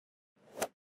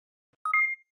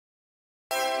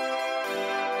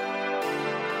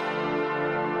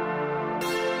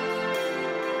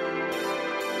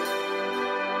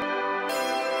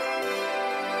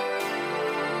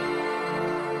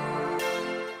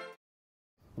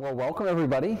Well, welcome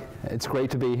everybody. It's great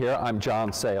to be here. I'm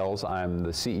John Sales. I'm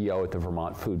the CEO at the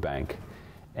Vermont Food Bank.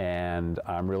 And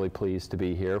I'm really pleased to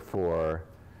be here for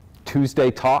Tuesday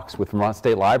Talks with Vermont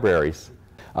State Libraries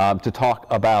to talk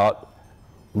about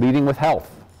leading with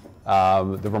health,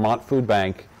 the Vermont Food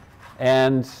Bank,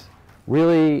 and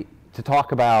really to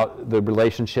talk about the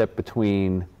relationship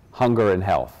between hunger and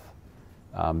health,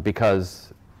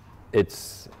 because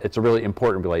it's a really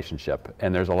important relationship,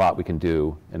 and there's a lot we can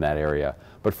do in that area.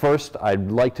 But first, I'd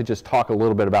like to just talk a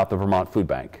little bit about the Vermont Food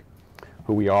Bank,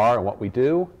 who we are and what we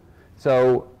do.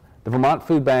 So the Vermont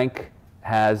Food Bank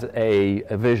has a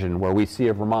vision where we see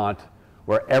a Vermont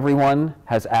where everyone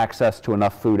has access to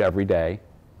enough food every day,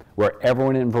 where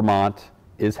everyone in Vermont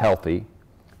is healthy,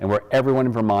 and where everyone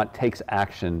in Vermont takes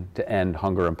action to end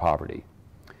hunger and poverty.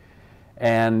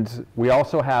 And we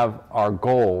also have our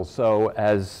goals. So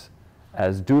as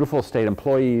dutiful state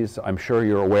employees, I'm sure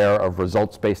you're aware of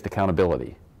results-based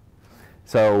accountability.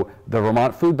 So the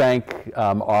Vermont Food Bank,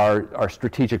 our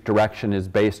strategic direction is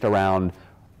based around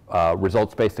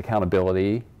results-based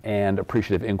accountability and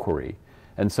appreciative inquiry.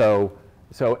 And so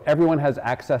everyone has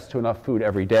access to enough food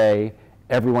every day,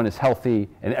 everyone is healthy,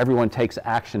 and everyone takes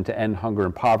action to end hunger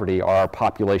and poverty are our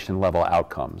population-level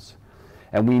outcomes.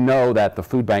 And we know that the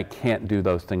food bank can't do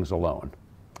those things alone,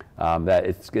 that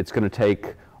it's going to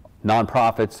take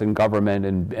nonprofits and government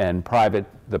and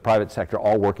the private sector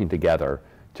all working together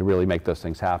to really make those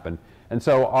things happen. And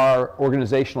so our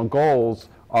organizational goals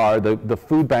are the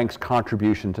food bank's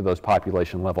contribution to those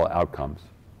population level outcomes.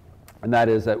 And that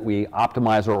is that we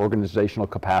optimize our organizational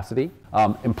capacity,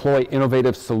 employ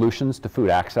innovative solutions to food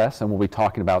access, and we'll be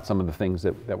talking about some of the things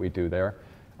that we do there.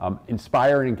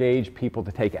 Inspire and engage people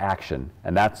to take action,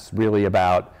 and that's really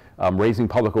about raising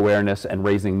public awareness and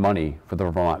raising money for the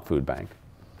Vermont Food Bank.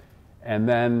 And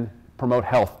then promote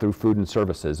health through food and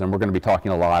services, and we're going to be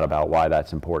talking a lot about why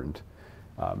that's important.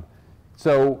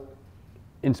 So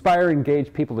inspire and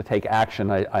engage people to take action.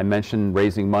 I mentioned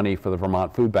raising money for the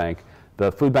Vermont Food Bank.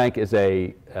 The food bank is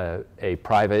a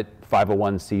private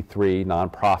 501c3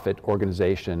 nonprofit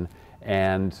organization,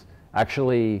 and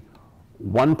actually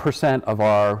 1% of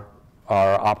our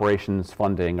operations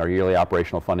funding, our yearly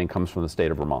operational funding, comes from the state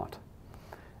of Vermont.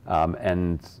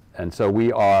 And so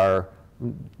we are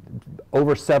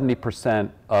over 70%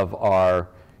 of our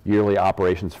yearly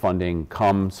operations funding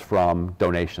comes from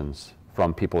donations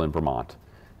from people in Vermont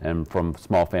and from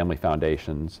small family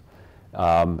foundations,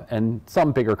 and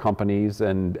some bigger companies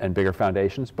and bigger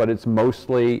foundations, but it's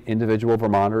mostly individual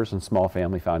Vermonters and small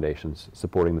family foundations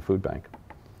supporting the food bank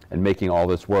and making all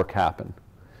this work happen.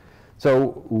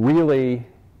 So really,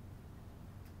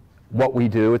 what we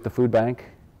do at the food bank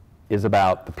is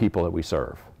about the people that we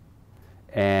serve.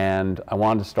 And I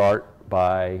wanted to start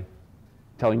by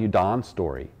telling you Don's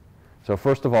story. So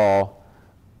first of all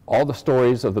the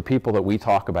stories of the people that we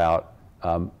talk about,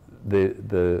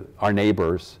 our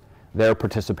neighbors, they're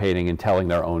participating in telling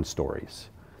their own stories.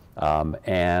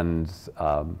 And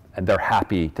they're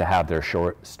happy to have their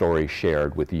story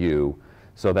shared with you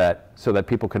so that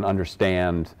people can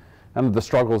understand the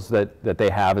struggles that they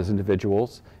have as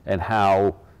individuals and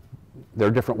how there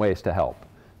are different ways to help.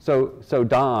 So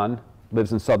Don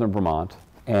lives in southern Vermont,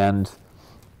 and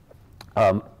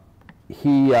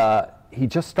he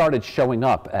just started showing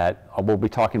up at, we'll be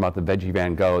talking about the Veggie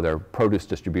Van Go, their produce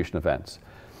distribution events.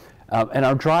 And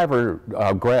our driver,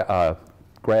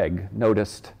 Greg,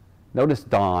 noticed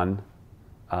Don,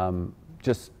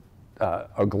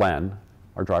 or Glenn,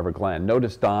 our driver Glenn,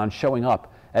 noticed Don showing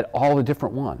up at all the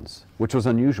different ones, which was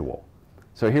unusual.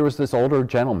 So here was this older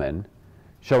gentleman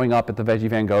showing up at the Veggie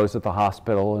Van Goes at the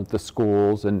hospital, at the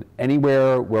schools, and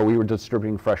anywhere where we were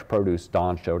distributing fresh produce,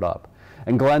 Don showed up.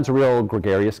 And Glenn's a real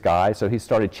gregarious guy, so he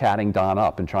started chatting Don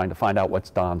up and trying to find out what's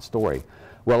Don's story.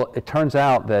 Well, it turns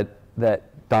out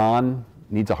that Don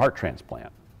needs a heart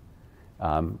transplant.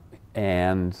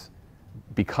 And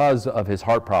because of his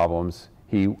heart problems,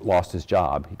 he lost his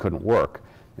job. He couldn't work.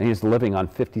 And he was living on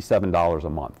 $57 a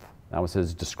month. That was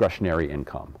his discretionary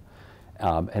income.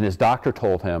 And his doctor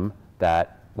told him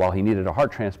that while he needed a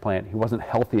heart transplant, he wasn't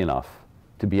healthy enough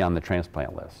to be on the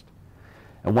transplant list.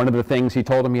 And one of the things he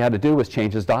told him he had to do was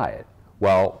change his diet.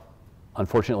 Well,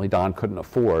 unfortunately, Don couldn't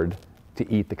afford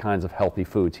to eat the kinds of healthy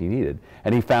foods he needed.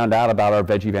 And he found out about our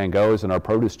Veggie Van Goes and our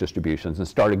produce distributions and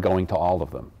started going to all of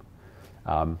them.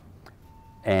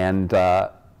 And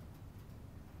that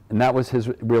was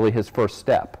really his first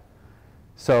step.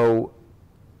 So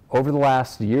over the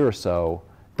last year or so,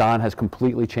 Don has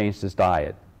completely changed his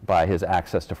diet by his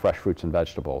access to fresh fruits and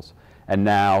vegetables. And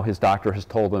now his doctor has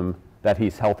told him that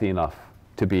he's healthy enough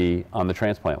to be on the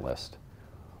transplant list,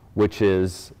 which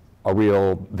is a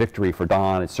real victory for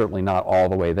Don. It's certainly not all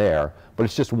the way there, but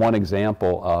it's just one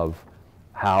example of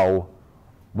how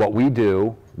what we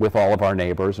do with all of our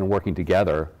neighbors and working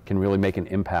together can really make an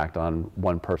impact on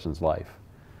one person's life.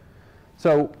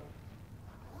 So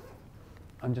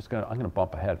I'm gonna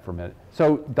bump ahead for a minute.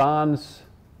 So Don's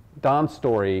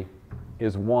story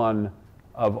is one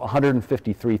of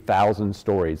 153,000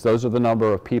 stories. Those are the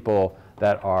number of people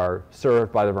that are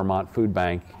served by the Vermont Food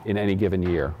Bank in any given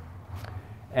year.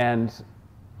 And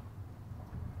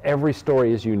every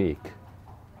story is unique.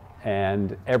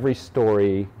 And every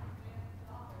story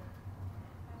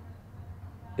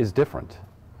is different.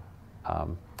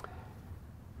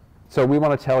 So we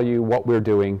want to tell you what we're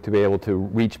doing to be able to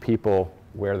reach people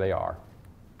where they are.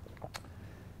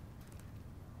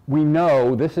 We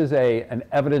know this is an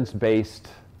evidence-based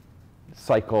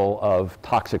cycle of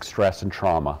toxic stress and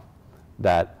trauma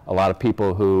that a lot of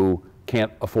people who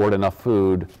can't afford enough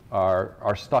food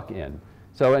are stuck in.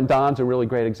 So, and Don's a really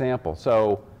great example.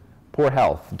 So, poor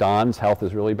health. Don's health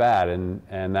is really bad,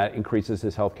 and that increases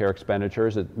his healthcare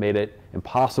expenditures. It made it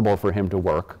impossible for him to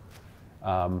work.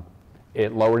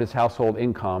 It lowered his household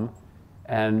income,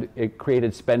 and it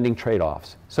created spending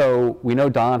trade-offs. So we know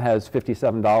Don has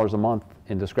 $57 a month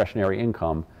in discretionary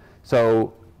income.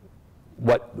 So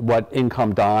what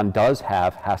income Don does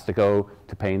have has to go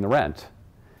to paying the rent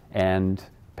and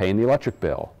paying the electric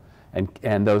bill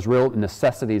and those real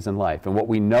necessities in life. And what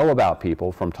we know about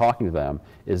people from talking to them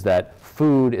is that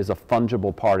food is a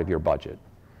fungible part of your budget.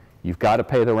 You've got to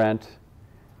pay the rent,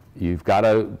 you've got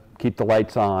to keep the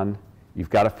lights on, you've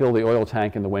got to fill the oil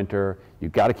tank in the winter,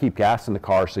 you've got to keep gas in the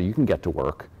car so you can get to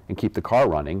work and keep the car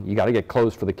running, you got to get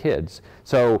clothes for the kids.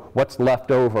 So what's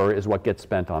left over is what gets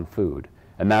spent on food.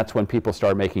 And that's when people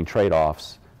start making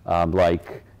trade-offs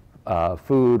like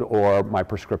food or my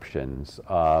prescriptions,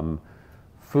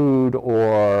 food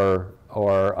or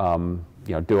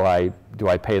you know, do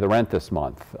I pay the rent this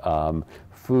month?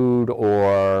 Food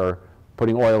or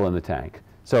putting oil in the tank.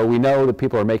 So we know that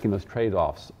people are making those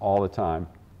trade-offs all the time.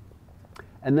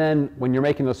 And then when you're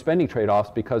making those spending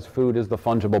trade-offs, because food is the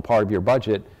fungible part of your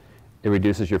budget, it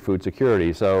reduces your food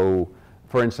security. So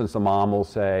for instance, a mom will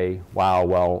say, wow,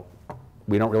 well,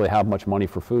 we don't really have much money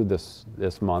for food this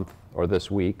month or this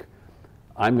week.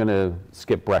 I'm going to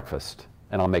skip breakfast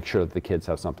and I'll make sure that the kids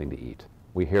have something to eat.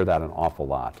 We hear that an awful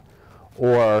lot.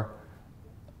 Or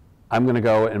I'm going to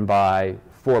go and buy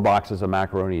 4 boxes of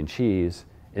macaroni and cheese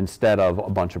instead of a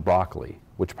bunch of broccoli,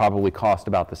 which probably cost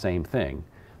about the same thing.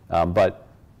 But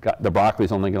the broccoli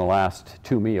is only going to last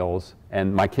 2 meals,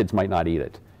 and my kids might not eat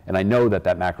it. And I know that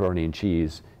that macaroni and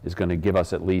cheese is going to give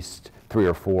us at least 3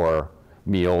 or 4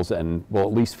 meals, and we'll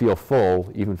at least feel full,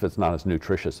 even if it's not as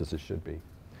nutritious as it should be.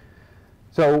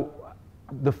 So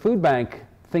the food bank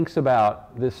thinks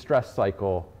about this stress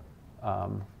cycle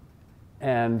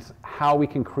and how we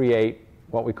can create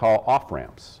what we call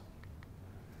off-ramps.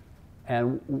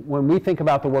 And when we think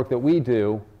about the work that we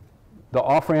do, the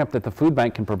off-ramp that the food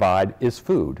bank can provide is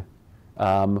food.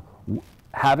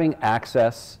 Having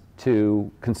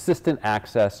consistent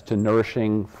access to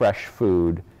nourishing, fresh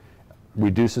food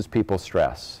reduces people's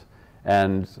stress.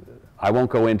 And I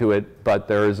won't go into it, but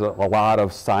there's a lot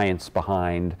of science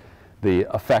behind the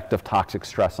effect of toxic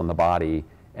stress on the body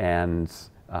and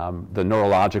the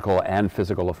neurological and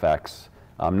physical effects,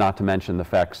 not to mention the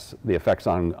effects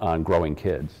on growing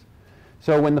kids.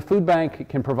 So when the food bank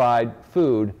can provide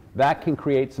food, that can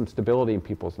create some stability in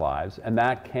people's lives, and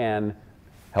that can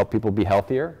help people be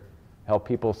healthier, help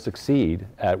people succeed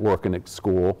at work and at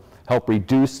school, help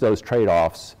reduce those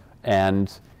trade-offs,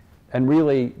 and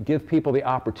really give people the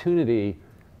opportunity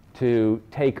to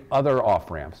take other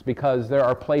off-ramps, because there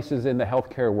are places in the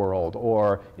healthcare world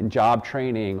or in job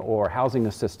training or housing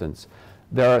assistance.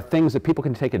 There are things that people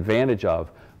can take advantage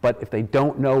of, but if they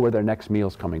don't know where their next meal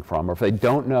is coming from, or if they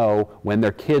don't know when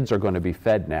their kids are going to be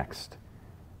fed next,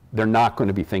 they're not going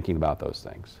to be thinking about those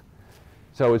things.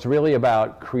 So it's really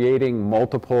about creating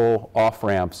multiple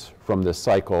off-ramps from this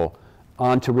cycle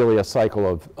onto really a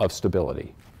cycle of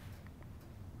stability.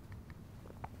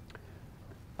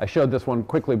 I showed this one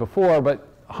quickly before, but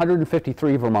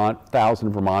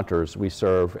 153,000 Vermonters we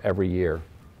serve every year.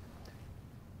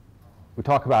 We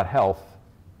talk about health.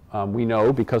 We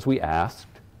know, because we asked,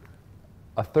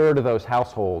 1/3 of those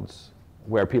households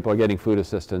where people are getting food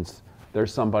assistance,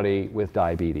 there's somebody with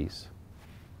diabetes.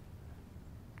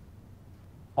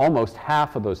 Almost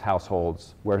half of those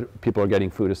households where people are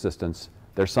getting food assistance,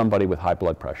 there's somebody with high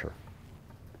blood pressure.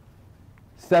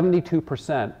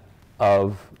 72%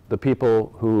 of the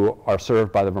people who are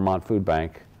served by the Vermont Food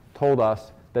Bank told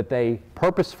us that they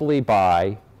purposefully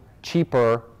buy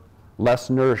cheaper, less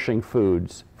nourishing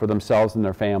foods for themselves and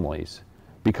their families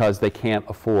because they can't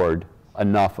afford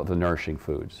enough of the nourishing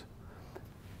foods.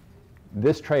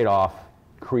 This trade-off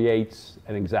creates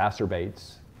and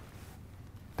exacerbates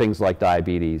things like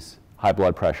diabetes, high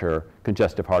blood pressure,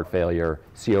 congestive heart failure,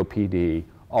 COPD,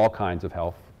 all kinds of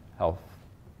health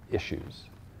issues.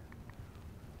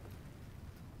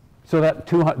 So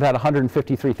that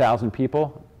 153,000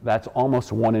 people, that's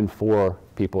almost 1 in 4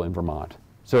 people in Vermont.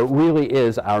 So it really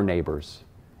is our neighbors.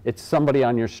 It's somebody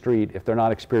on your street. If they're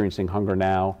not experiencing hunger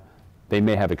now, they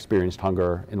may have experienced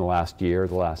hunger in the last year,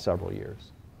 the last several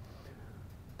years.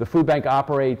 The food bank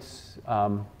operates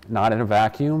not in a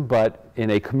vacuum, but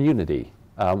in a community.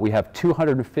 We have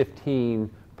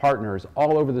 215 partners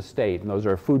all over the state, and those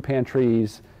are food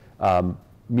pantries,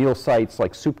 meal sites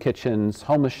like soup kitchens,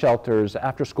 homeless shelters,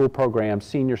 after-school programs,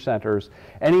 senior centers,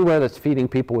 anywhere that's feeding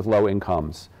people with low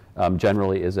incomes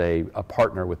generally is a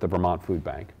partner with the Vermont Food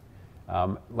Bank.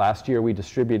 Last year we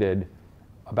distributed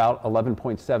about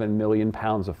 11.7 million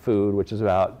pounds of food, which is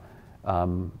about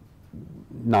between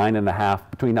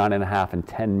 9.5 and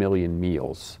 10 million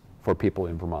meals for people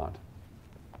in Vermont.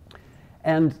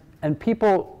 And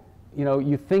people, you know,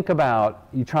 you think about,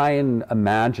 you try and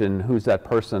imagine who's that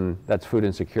person that's food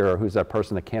insecure, who's that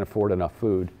person that can't afford enough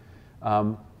food.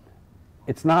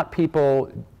 It's not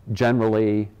people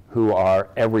generally who are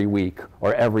every week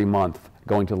or every month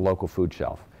going to the local food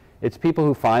shelf. It's people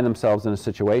who find themselves in a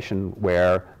situation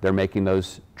where they're making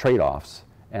those trade-offs,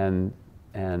 and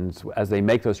as they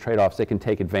make those trade-offs, they can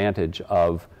take advantage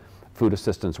of food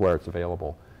assistance where it's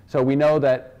available. So we know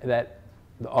that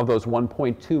of those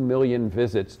 1.2 million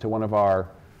visits to one of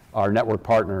our network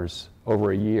partners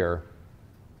over a year,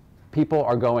 people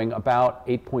are going about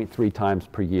 8.3 times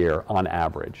per year on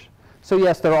average. So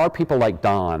yes, there are people like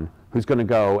Don who's going to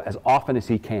go as often as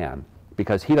he can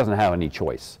because he doesn't have any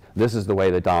choice. This is the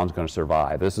way that Don's going to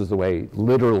survive. This is the way,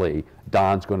 literally,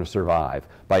 Don's going to survive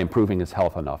by improving his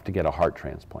health enough to get a heart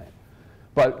transplant.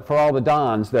 But for all the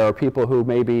Dons, there are people who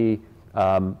maybe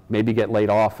get laid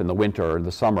off in the winter or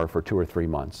the summer for 2 or 3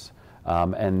 months,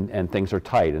 and things are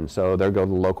tight, and so they'll go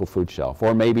to the local food shelf.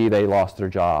 Or maybe they lost their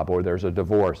job, or there's a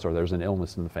divorce, or there's an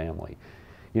illness in the family.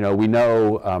 You know, we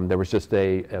know there was just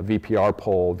a VPR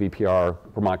poll, VPR,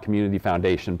 Vermont Community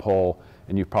Foundation poll,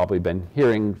 and you've probably been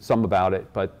hearing some about it,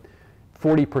 but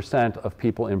 40% of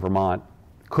people in Vermont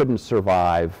couldn't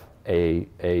survive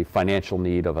a financial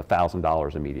need of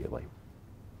 $1,000 immediately.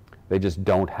 They just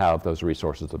don't have those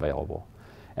resources available.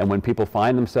 And when people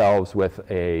find themselves with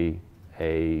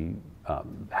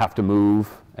have to move,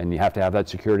 and you have to have that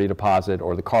security deposit,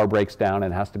 or the car breaks down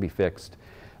and has to be fixed,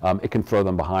 it can throw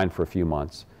them behind for a few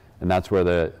months. And that's where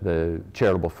the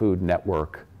Charitable Food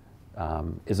Network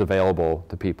is available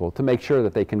to people to make sure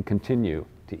that they can continue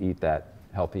to eat that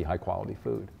healthy, high-quality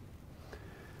food.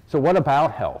 So what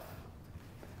about health?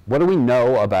 What do we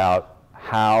know about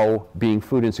how being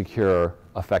food insecure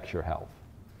affects your health?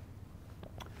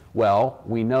 Well,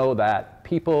 we know that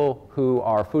people who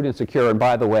are food insecure, and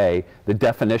by the way, the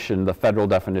definition, the federal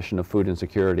definition of food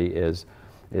insecurity is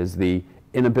the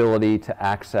inability to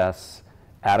access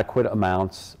adequate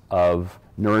amounts of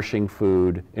nourishing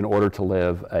food in order to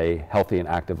live a healthy and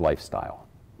active lifestyle.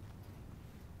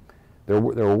 They're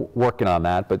working on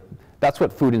that, but that's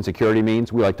what food insecurity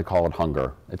means. We like to call it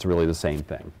hunger. It's really the same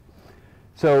thing.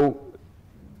 So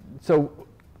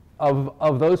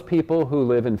of those people who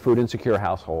live in food insecure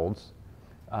households,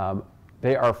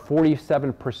 they are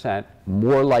 47%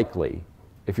 more likely,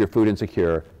 if you're food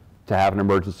insecure, to have an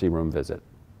emergency room visit.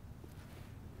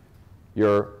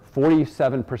 You're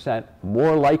 47%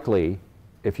 more likely,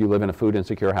 if you live in a food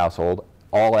insecure household,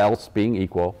 all else being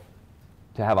equal,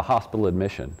 to have a hospital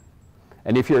admission.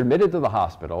 And if you're admitted to the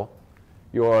hospital,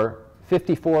 you're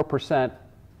 54%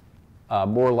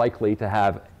 more likely to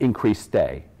have increased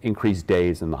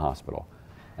days in the hospital.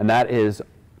 And that is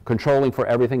controlling for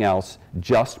everything else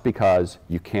just because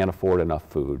you can't afford enough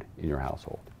food in your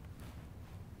household.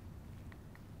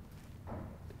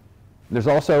 There's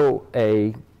also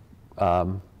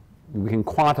we can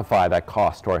quantify that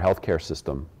cost to our healthcare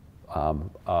system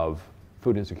of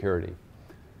food insecurity.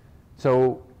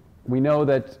 So we know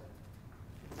that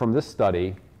from this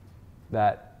study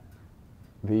that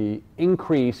the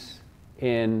increase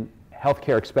in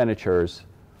healthcare expenditures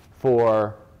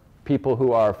for people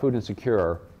who are food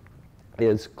insecure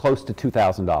is close to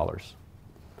 $2,000.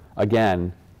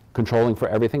 Again, controlling for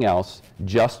everything else,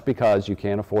 just because you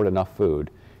can't afford enough food,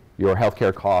 your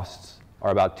healthcare costs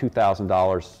are about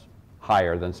 $2,000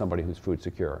 higher than somebody who's food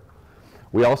secure.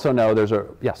 We also know there's a,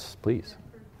 yes, please.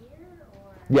 Per year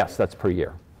or? Yes, that's per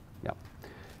year.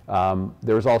 Yeah.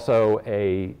 There's also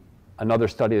another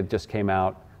study that just came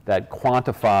out that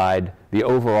quantified the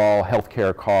overall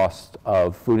healthcare cost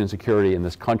of food insecurity in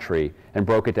this country and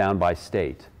broke it down by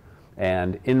state.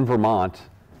 And in Vermont,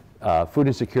 food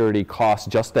insecurity costs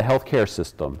just the healthcare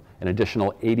system an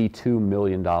additional $82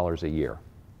 million a year.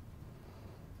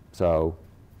 So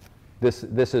this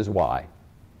is why.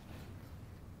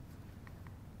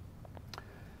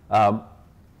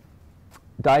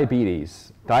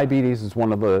 Diabetes. Diabetes is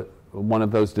one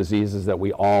of those diseases that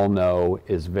we all know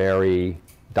is very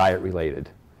diet related.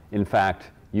 In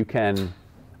fact, you can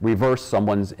reverse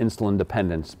someone's insulin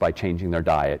dependence by changing their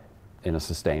diet in a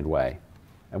sustained way.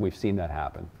 And we've seen that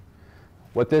happen.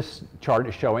 What this chart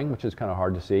is showing, which is kind of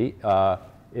hard to see,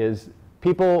 is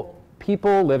people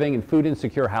living in food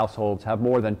insecure households have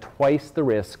more than twice the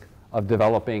risk of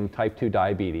developing type 2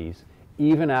 diabetes,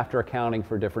 even after accounting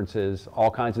for differences,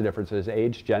 all kinds of differences,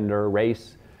 age, gender,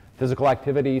 race, physical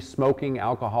activity, smoking,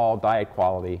 alcohol, diet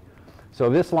quality. So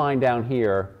this line down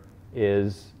here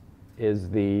is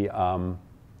the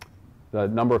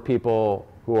number of people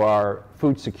who are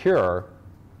food secure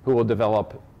who will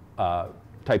develop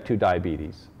type 2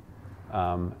 diabetes.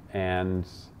 And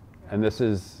this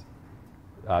is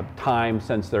time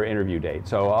since their interview date.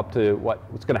 So up to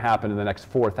what's going to happen in the next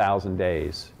 4,000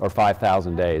 days or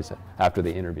 5,000 days after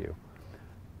the interview.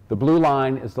 The blue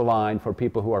line is the line for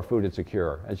people who are food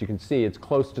insecure. As you can see, it's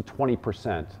close to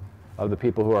 20% of the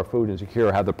people who are food insecure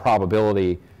have the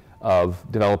probability of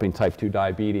developing type 2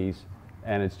 diabetes,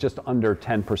 and it's just under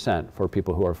 10% for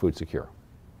people who are food secure.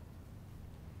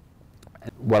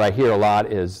 What I hear a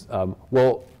lot is,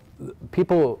 well,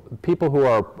 people who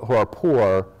are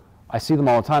poor, I see them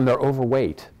all the time, they're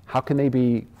overweight. How can they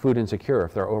be food insecure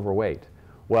if they're overweight?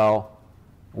 Well,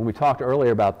 when we talked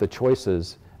earlier about the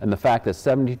choices and the fact that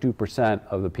 72%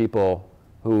 of the people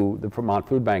who the Vermont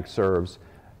Food Bank serves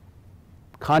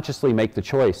consciously make the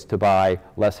choice to buy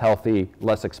less healthy,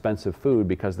 less expensive food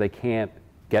because they can't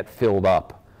get filled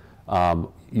up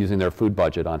using their food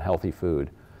budget on healthy food.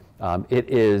 It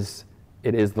is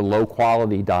the low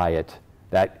quality diet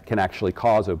that can actually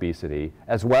cause obesity,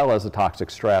 as well as the toxic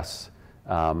stress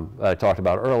that I talked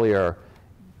about earlier,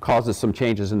 causes some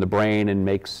changes in the brain and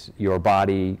makes your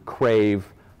body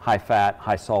crave high fat,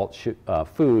 high salt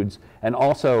foods, and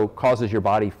also causes your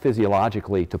body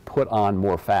physiologically to put on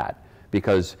more fat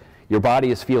because your body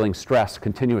is feeling stress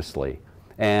continuously,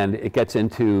 and it gets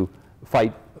into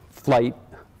fight,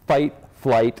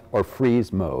 flight, or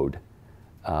freeze mode.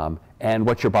 And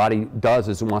what your body does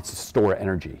is it wants to store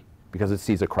energy because it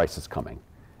sees a crisis coming.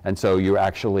 And so you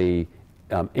actually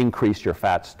increase your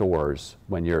fat stores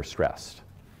when you're stressed.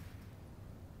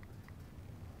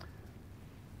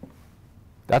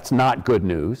 That's not good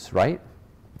news, right?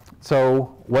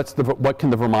 So what can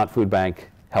the Vermont Food Bank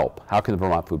help? How can the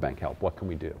Vermont Food Bank help? What can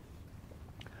we do?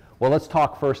 Well, let's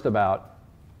talk first about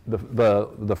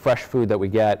the fresh food that we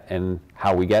get and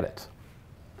how we get it.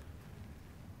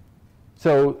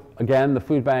 So again, the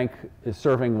food bank is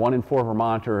serving 1 in 4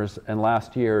 Vermonters, and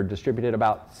last year distributed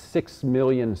about 6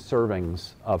 million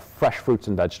servings of fresh fruits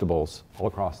and vegetables all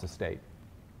across the state.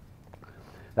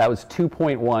 That was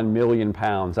 2.1 million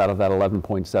pounds out of that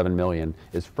 11.7 million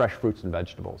is fresh fruits and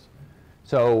vegetables.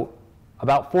 So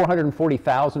about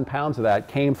 440,000 pounds of that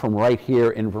came from right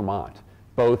here in Vermont,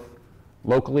 both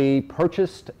locally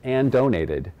purchased and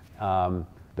donated.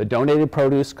 The donated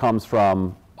produce comes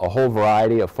from a whole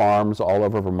variety of farms all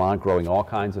over Vermont growing all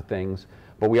kinds of things.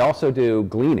 But we also do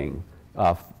gleaning,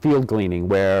 field gleaning,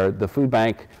 where the food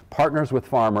bank partners with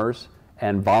farmers,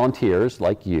 and volunteers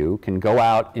like you can go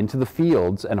out into the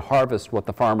fields and harvest what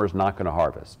the farmer's not going to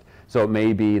harvest. So it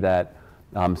may be that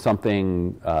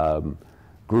something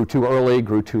grew too early,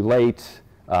 grew too late,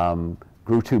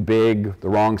 grew too big, the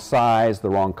wrong size, the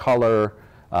wrong color.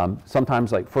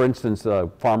 Sometimes, like for instance,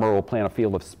 a farmer will plant a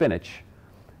field of spinach,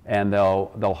 and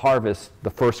they'll harvest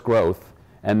the first growth,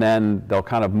 and then they'll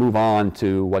kind of move on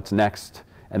to what's next,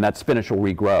 and that spinach will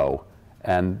regrow,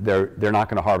 and they're not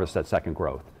going to harvest that second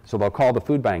growth. So they'll call the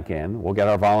food bank in, we'll get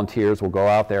our volunteers, we'll go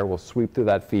out there, we'll sweep through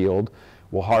that field,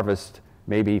 we'll harvest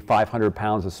maybe 500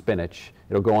 pounds of spinach.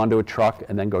 It'll go onto a truck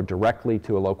and then go directly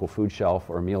to a local food shelf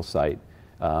or a meal site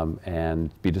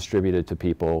and be distributed to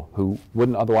people who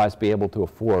wouldn't otherwise be able to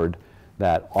afford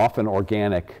that often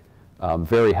organic,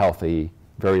 very healthy,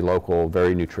 very local,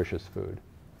 very nutritious food.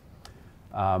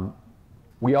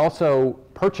 We also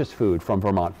purchase food from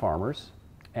Vermont farmers,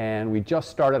 and we just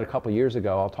started a couple years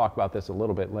ago, I'll talk about this a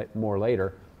little bit more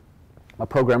later, a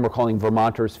program we're calling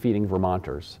Vermonters Feeding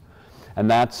Vermonters. And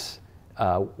that's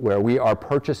where we are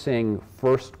purchasing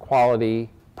first quality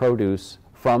produce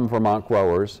from Vermont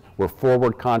growers. We're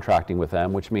forward contracting with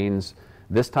them, which means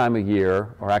this time of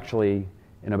year, or actually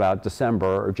in about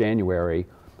December or January,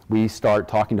 we start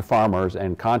talking to farmers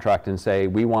and contract and say,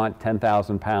 we want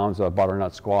 10,000 pounds of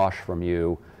butternut squash from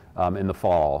you in the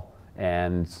fall.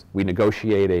 And we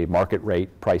negotiate a market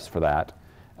rate price for that.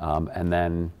 And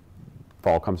then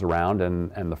fall comes around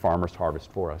and the farmers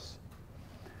harvest for us.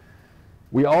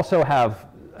 We also have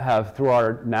through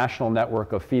our national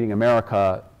network of Feeding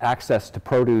America, access to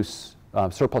produce,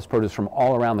 surplus produce from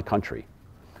all around the country.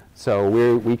 So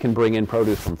we can bring in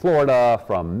produce from Florida,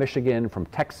 from Michigan, from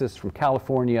Texas, from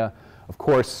California. Of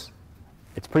course,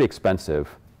 it's pretty expensive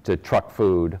to truck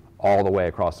food all the way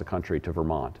across the country to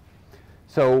Vermont.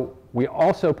 So we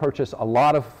also purchase a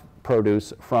lot of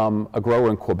produce from a grower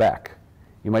in Quebec.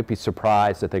 You might be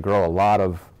surprised that they grow a lot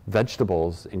of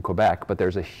vegetables in Quebec, but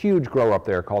there's a huge grower up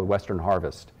there called Western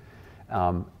Harvest.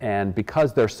 And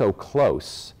because they're so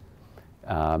close,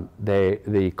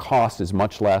 the cost is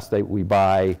much less. We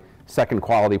buy second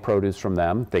quality produce from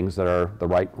them, things that are the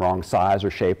wrong size or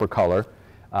shape or color,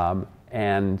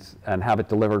 and have it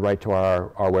delivered right to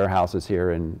our warehouses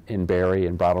here in Barrie,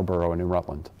 in Brattleboro, and in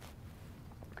Rutland.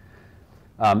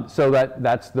 So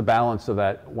that's the balance of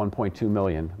that 1.2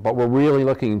 million. But we're really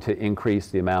looking to increase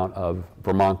the amount of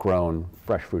Vermont-grown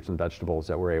fresh fruits and vegetables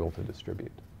that we're able to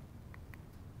distribute.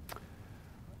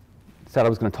 Said I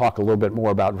was going to talk a little bit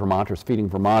more about Vermonters, Feeding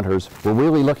Vermonters. We're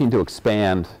really looking to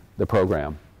expand the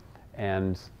program.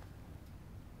 And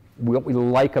what we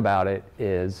like about it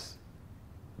is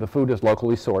the food is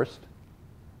locally sourced.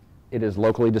 It is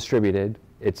locally distributed.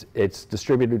 It's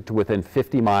distributed to within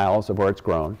 50 miles of where it's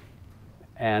grown.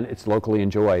 And it's locally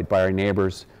enjoyed by our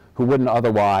neighbors who wouldn't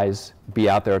otherwise be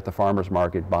out there at the farmer's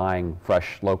market buying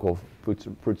fresh local fruits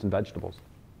and vegetables.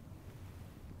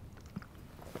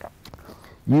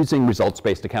 Using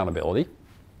results-based accountability,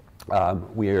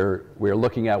 we're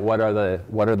looking at what are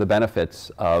the benefits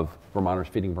of Vermonters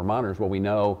Feeding Vermonters. Well, we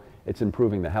know it's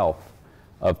improving the health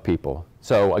of people.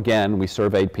 So again, we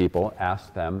surveyed people,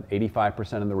 asked them,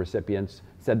 85% of the recipients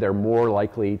said they're more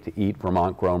likely to eat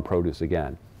Vermont-grown produce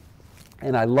again.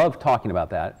 And I love talking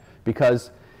about that because,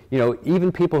 you know,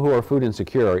 even people who are food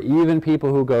insecure, even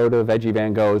people who go to Veggie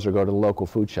Van Goghs or go to the local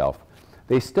food shelf,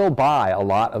 they still buy a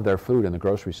lot of their food in the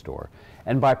grocery store.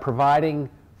 And by providing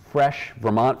fresh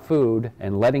Vermont food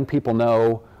and letting people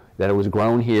know that it was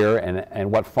grown here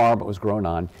and what farm it was grown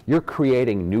on, you're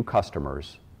creating new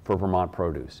customers for Vermont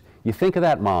produce. You think of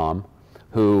that mom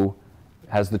who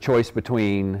has the choice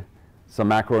between some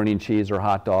macaroni and cheese or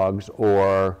hot dogs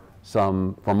or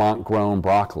some Vermont-grown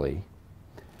broccoli.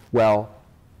 Well,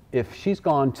 if she's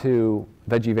gone to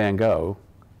Veggie Van Gogh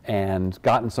and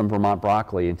gotten some Vermont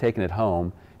broccoli and taken it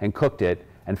home and cooked it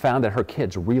and found that her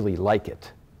kids really like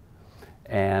it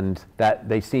and that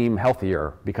they seem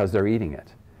healthier because they're eating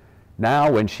it.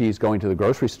 Now when she's going to the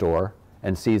grocery store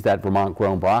and sees that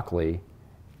Vermont-grown broccoli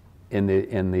in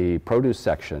the produce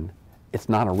section, it's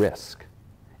not a risk.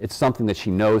 It's something that she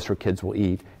knows her kids will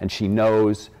eat, and she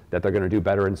knows that they're going to do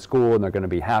better in school and they're going to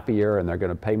be happier and they're going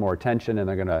to pay more attention and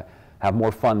they're going to have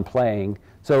more fun playing.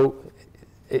 So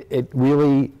it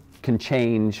really can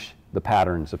change the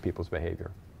patterns of people's behavior.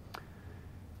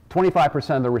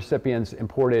 25% of the recipients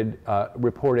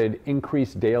reported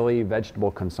increased daily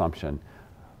vegetable consumption.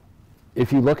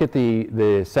 If you look at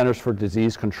the Centers for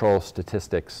Disease Control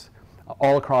statistics,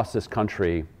 all across this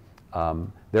country,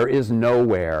 there is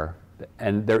nowhere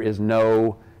and there is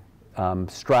no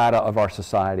strata of our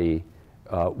society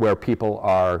where people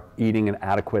are eating an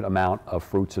adequate amount of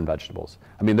fruits and vegetables.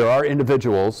 I mean, there are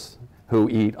individuals who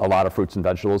eat a lot of fruits and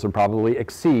vegetables and probably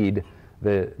exceed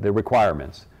the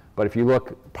requirements. But if you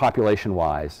look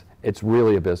population-wise, it's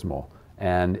really abysmal.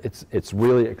 And it's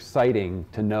really exciting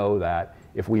to know that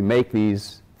if we make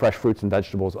these fresh fruits and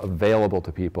vegetables available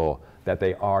to people, that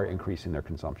they are increasing their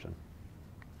consumption.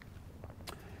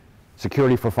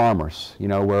 Security for farmers. You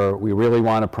know, we really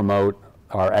want to promote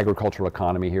our agricultural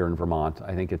economy here in Vermont.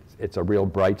 I think it's a real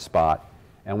bright spot.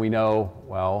 And we know,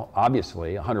 well,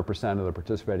 obviously, 100% of the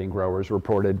participating growers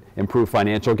reported improved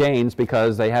financial gains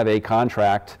because they have a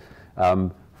contract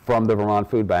from the Vermont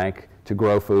Food Bank to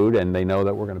grow food, and they know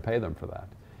that we're going to pay them for that.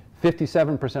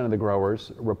 57% of the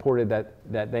growers reported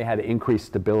that they had increased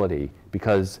stability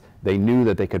because they knew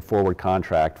that they could forward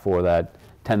contract for that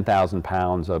 10,000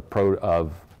 pounds of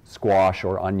squash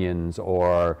or onions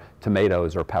or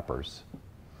tomatoes or peppers.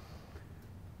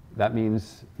 That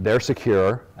means they're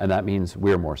secure, and that means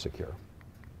we're more secure.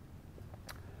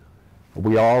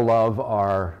 We all love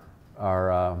our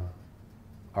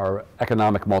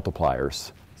economic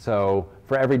multipliers. So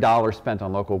for every dollar spent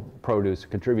on local produce,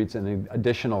 it contributes an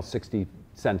additional 60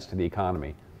 cents to the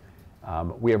economy.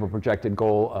 We have a projected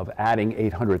goal of adding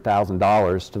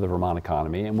 $800,000 to the Vermont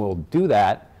economy, and we'll do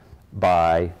that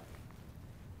by,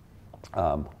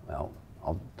 well,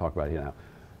 I'll talk about it now.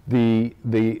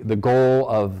 The goal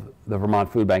of the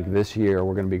Vermont Food Bank this year,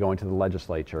 we're going to be going to the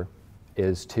legislature,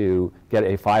 is to get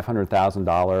a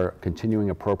 $500,000 continuing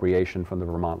appropriation from the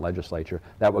Vermont legislature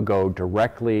that would go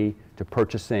directly to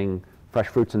purchasing fresh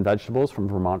fruits and vegetables from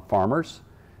Vermont farmers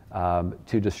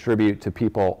to distribute to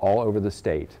people all over the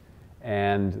state.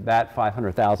 And that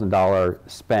 $500,000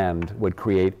 spend would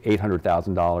create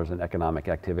 $800,000 in economic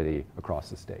activity across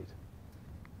the state.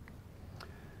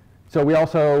 So we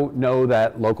also know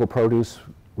that local produce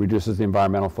reduces the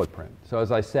environmental footprint. So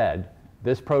as I said,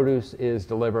 this produce is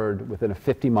delivered within a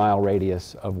 50-mile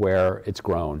radius of where it's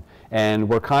grown. And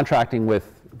we're contracting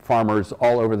with farmers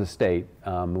all over the state.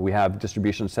 We have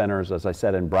distribution centers, as I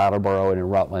said, in Brattleboro and in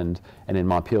Rutland and in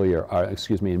Montpelier,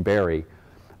 in Barre.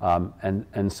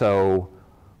 And so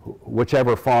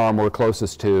whichever farm we're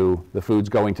closest to, the food's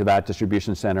going to that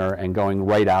distribution center and going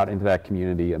right out into that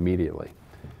community immediately.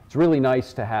 It's really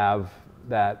nice to have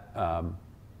that,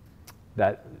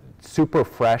 that super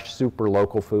fresh, super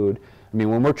local food. I mean,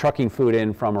 when we're trucking food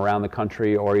in from around the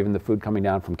country or even the food coming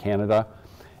down from Canada,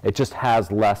 it just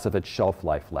has less of its shelf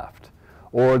life left.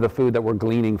 Or the food that we're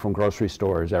gleaning from grocery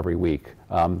stores every week,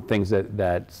 things that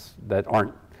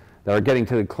are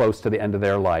getting close to the end of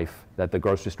their life that the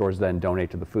grocery stores then donate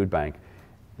to the food bank.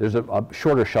 There's a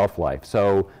shorter shelf life.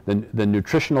 So the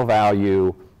nutritional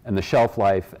value and the shelf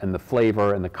life and the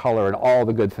flavor and the color and all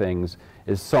the good things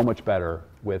is so much better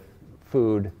with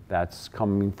food that's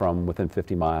coming from within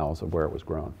 50 miles of where it was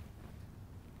grown.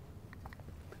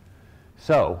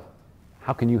 So,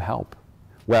 how can you help?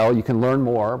 Well, you can learn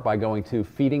more by going to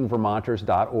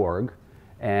feedingvermonters.org,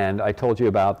 and I told you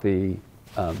about the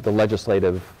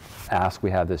legislative ask we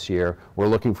have this year. We're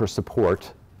looking for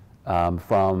support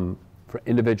for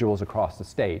individuals across the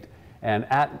state, and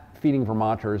at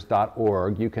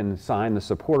feedingvermonters.org you can sign the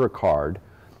supporter card,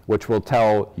 which will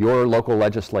tell your local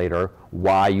legislator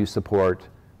why you support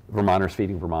Vermonters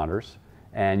Feeding Vermonters.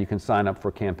 And you can sign up for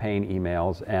campaign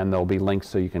emails, and there'll be links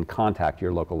so you can contact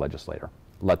your local legislator.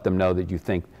 Let them know that you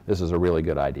think this is a really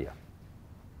good idea.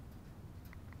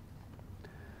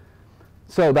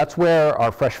 So that's where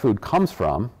our fresh food comes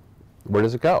from. Where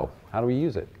does it go? How do we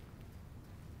use it?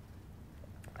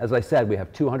 As I said, we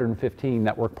have 215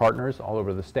 network partners all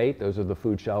over the state. Those are the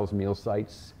food shelves, meal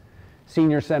sites,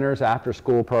 senior centers,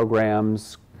 after-school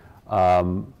programs,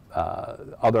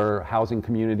 other housing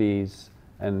communities,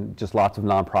 and just lots of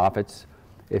nonprofits.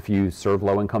 If you serve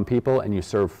low-income people and you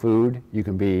serve food, you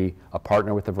can be a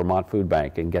partner with the Vermont Food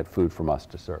Bank and get food from us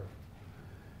to serve.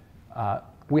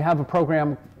 We have a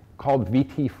program called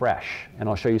VT Fresh, and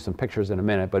I'll show you some pictures in a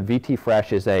minute, but VT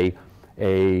Fresh is a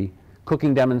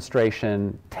cooking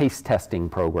demonstration, taste testing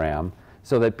program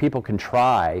so that people can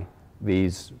try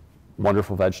these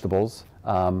wonderful vegetables.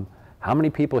 How many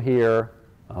people here,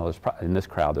 in this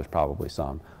crowd there's probably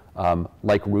some,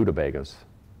 like rutabagas?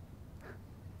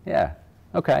 Yeah,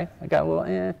 okay, I got a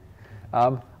little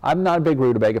I'm not a big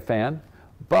rutabaga fan,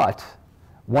 but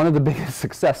one of the biggest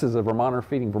successes of Vermonter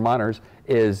Feeding Vermonters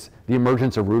is the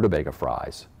emergence of rutabaga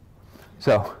fries.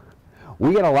 So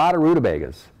we get a lot of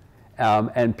rutabagas,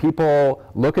 and people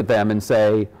look at them and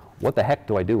say, what the heck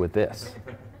do I do with this?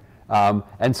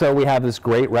 And so we have this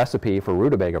great recipe for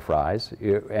rutabaga fries,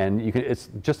 and it's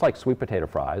just like sweet potato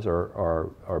fries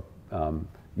or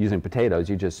using potatoes.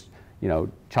 You just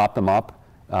chop them up,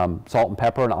 salt and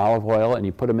pepper and olive oil, and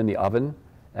you put them in the oven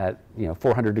at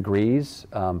 400 degrees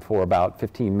for about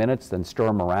 15 minutes, then stir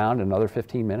them around another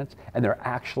 15 minutes, and they're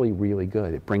actually really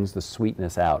good. It brings the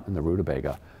sweetness out in the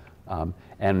rutabaga.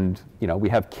 And we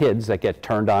have kids that get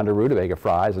turned on to rutabaga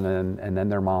fries, and then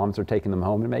their moms are taking them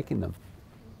home and making them.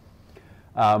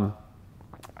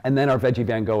 And then our Veggie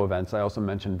Van Go events. I also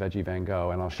mentioned Veggie Van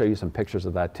Go, and I'll show you some pictures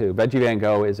of that too. Veggie Van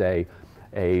Go is a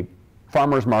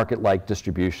farmers market-like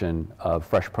distribution of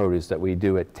fresh produce that we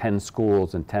do at 10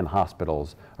 schools and 10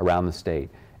 hospitals around the state,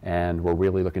 and we're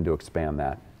really looking to expand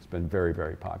that. It's been very,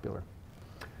 very popular.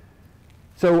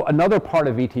 So another part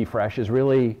of VT Fresh is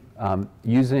really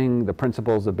using the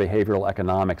principles of behavioral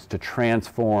economics to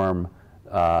transform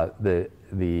the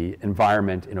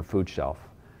environment in a food shelf.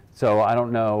 So I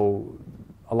don't know,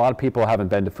 a lot of people haven't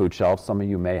been to food shelves, some of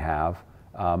you may have,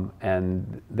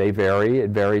 and they vary.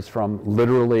 It varies from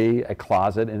literally a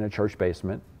closet in a church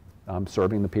basement,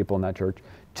 serving the people in that church,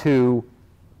 to,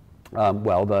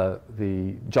 well,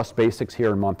 the Just Basics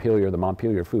here in Montpelier, the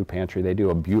Montpelier Food Pantry, they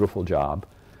do a beautiful job,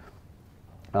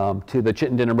 to the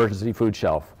Chittenden Emergency Food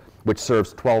Shelf, which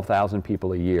serves 12,000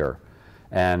 people a year.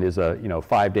 and is a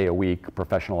 5-day-a-week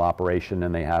professional operation,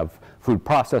 and they have food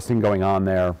processing going on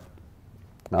there,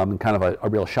 and kind of a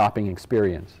real shopping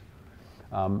experience.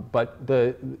 But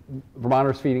the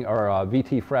Vermonters Feeding, or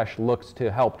VT Fresh, looks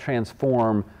to help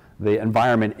transform the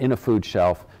environment in a food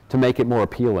shelf to make it more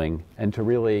appealing and to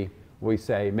really, we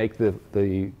say, make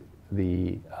the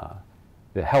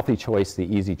healthy choice the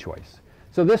easy choice.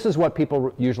 So this is what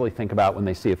people usually think about when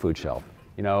they see a food shelf.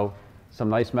 Some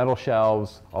nice metal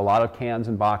shelves, a lot of cans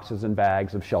and boxes and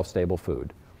bags of shelf-stable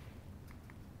food.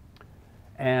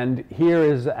 And here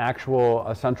is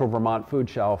a central Vermont food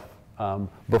shelf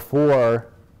before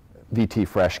VT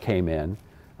Fresh came in.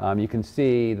 You can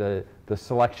see the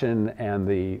selection and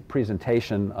the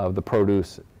presentation of the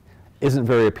produce isn't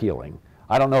very appealing.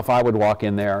 I don't know if I would walk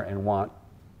in there and want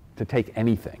to take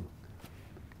anything.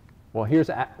 Well, here's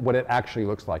what it actually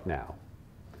looks like now.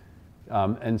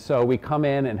 And so we come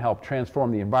in and help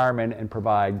transform the environment and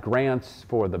provide grants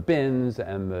for the bins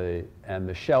and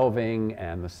the shelving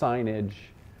and the signage.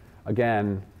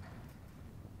 Again,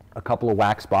 a couple of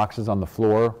wax boxes on the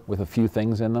floor with a few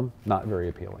things in them, not very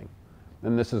appealing.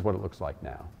 And this is what it looks like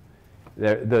now.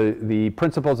 The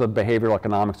principles of behavioral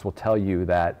economics will tell you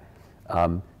that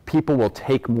people will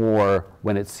take more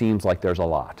when it seems like there's a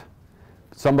lot.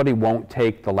 Somebody won't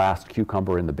take the last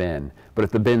cucumber in the bin, but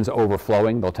if the bin's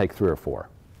overflowing, they'll take 3 or 4.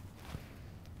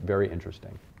 Very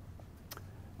interesting.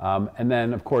 And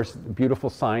then, of course, beautiful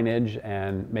signage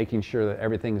and making sure that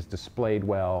everything is displayed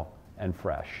well and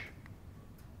fresh.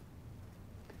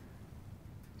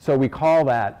 So we call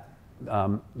that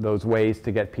those ways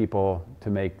to get people to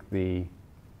make the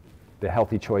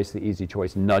healthy choice, the easy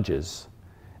choice, nudges.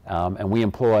 And we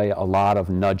employ a lot of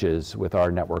nudges with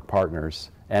our network partners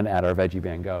and at our Veggie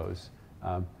Van Goes,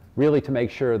 really to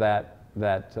make sure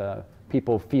that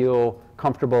people feel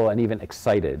comfortable and even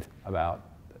excited about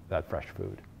that fresh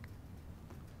food.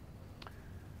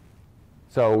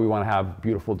 So we want to have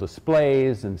beautiful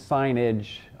displays and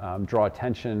signage, draw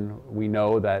attention. We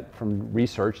know that from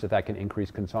research that can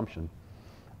increase consumption.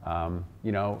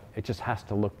 It just has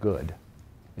to look good.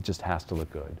 It just has to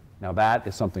look good. Now that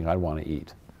is something I want to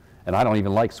eat. And I don't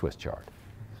even like Swiss chard.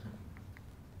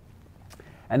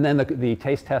 And then the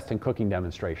taste test and cooking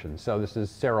demonstrations. So this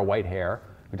is Sarah Whitehair,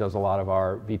 who does a lot of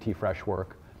our VT Fresh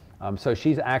work. So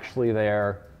she's actually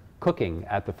there cooking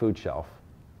at the food shelf.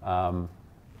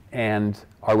 And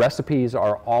our recipes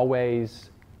are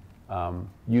always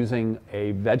using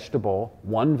a vegetable,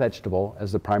 one vegetable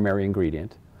as the primary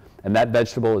ingredient. And that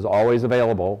vegetable is always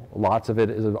available. Lots of it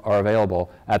are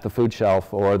available at the food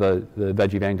shelf or the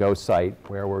Veggie Van Go site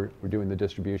where we're doing the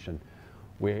distribution.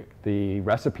 The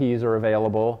recipes are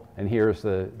available, and here's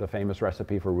the famous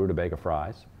recipe for rutabaga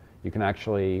fries. You can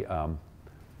actually, I don't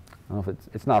know if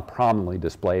it's not prominently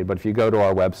displayed, but if you go to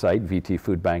our website,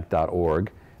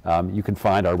 vtfoodbank.org, you can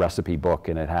find our recipe book,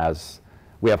 and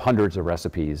we have hundreds of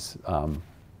recipes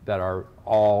that are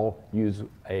all use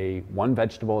one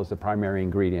vegetable as the primary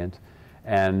ingredient,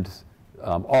 and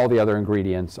all the other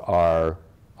ingredients are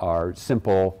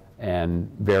simple and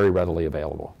very readily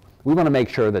available. We want to make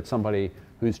sure that somebody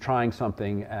who's trying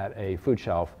something at a food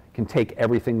shelf can take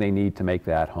everything they need to make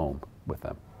that home with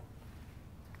them.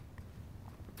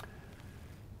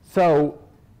 So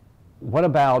what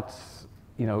about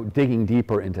digging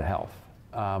deeper into health?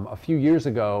 A few years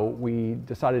ago, we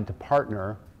decided to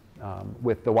partner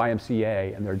with the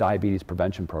YMCA and their diabetes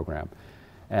prevention program.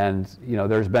 And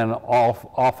there's been an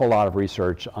awful lot of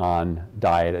research on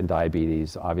diet and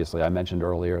diabetes. Obviously, I mentioned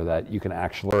earlier that you can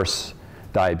actually reverse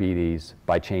diabetes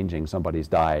by changing somebody's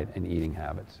diet and eating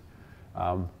habits.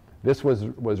 This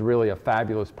was really a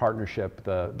fabulous partnership.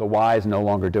 The Y is no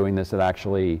longer doing this.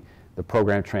 The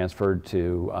program transferred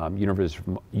to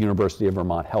University of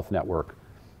Vermont Health Network.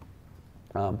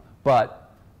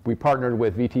 But we partnered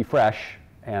with VT Fresh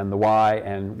and the Y,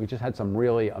 and we just had some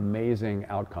really amazing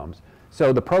outcomes.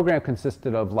 So the program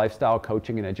consisted of lifestyle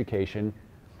coaching and education,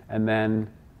 and then,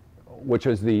 which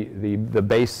was the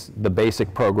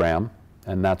basic program,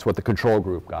 and that's what the control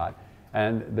group got.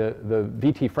 And the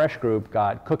VT Fresh group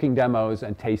got cooking demos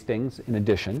and tastings in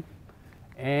addition,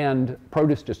 and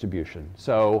produce distribution.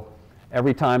 So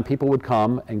every time people would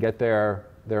come and get their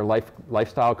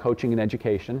lifestyle coaching and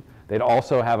education, they'd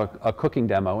also have a cooking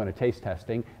demo and a taste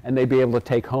testing, and they'd be able to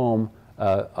take home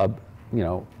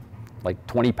like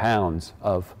 20 pounds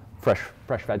of fresh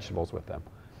vegetables with them.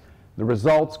 The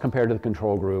results compared to the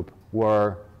control group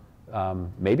were,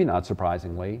 maybe not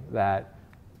surprisingly, that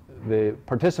the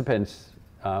participants,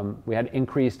 we had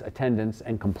increased attendance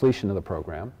and completion of the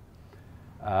program,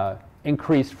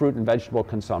 increased fruit and vegetable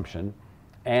consumption,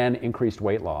 and increased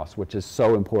weight loss, which is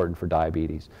so important for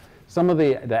diabetes. some of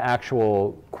the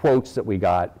actual quotes that we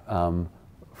got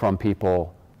from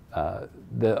people,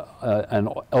 an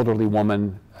elderly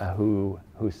woman who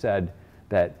said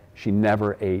that she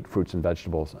never ate fruits and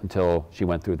vegetables until she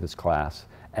went through this class,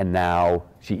 and now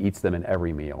she eats them in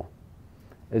every meal.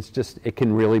 It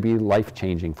can really be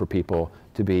life-changing for people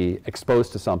to be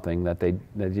exposed to something that they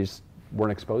just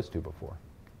weren't exposed to before.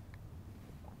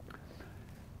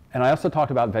 And I also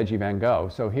talked about Veggie Van Go.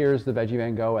 So here's the Veggie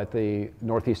Van Go at the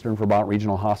Northeastern Vermont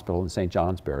Regional Hospital in St.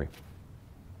 Johnsbury.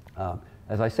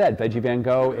 As I said, Veggie Van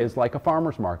Go is like a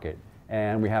farmer's market.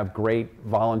 And we have great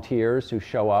volunteers who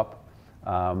show up.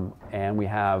 And we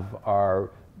have our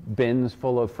bins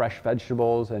full of fresh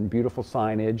vegetables and beautiful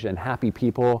signage and happy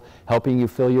people helping you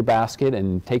fill your basket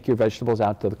and take your vegetables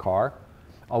out to the car,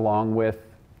 along with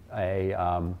a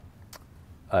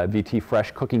VT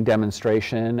Fresh cooking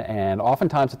demonstration, and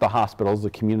oftentimes at the hospitals, the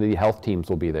community health teams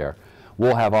will be there.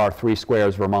 We'll have our 3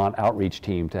 Squares Vermont outreach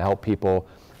team to help people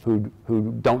who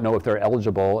don't know if they're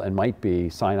eligible and might be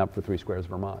sign up for 3 Squares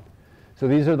Vermont. So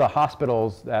these are the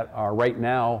hospitals that are right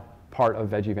now part of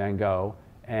Veggie Van Go,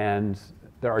 and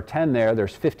there are 10 there.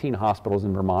 There's 15 hospitals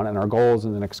in Vermont, and our goal is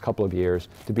in the next couple of years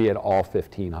to be at all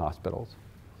 15 hospitals.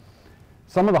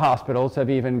 Some of the hospitals have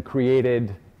even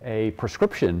created a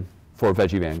prescription for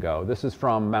Veggie Van Go. This is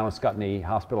from Mount Scottney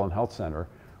Hospital and Health Center,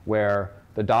 where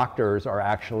the doctors are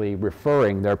actually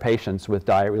referring their patients with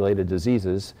diet-related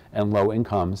diseases and low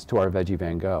incomes to our Veggie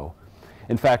Van Go.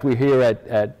 In fact, we hear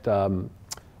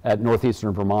at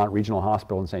Northeastern Vermont Regional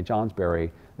Hospital in St.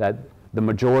 Johnsbury that the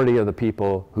majority of the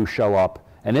people who show up,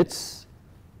 and it's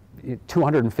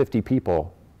 250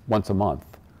 people once a month,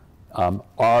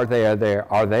 are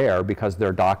there because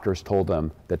their doctors told them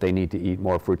that they need to eat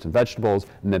more fruits and vegetables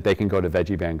and that they can go to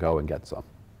Veggie Van Go and get some.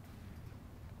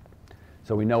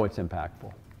 So we know it's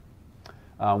impactful.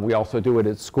 We also do it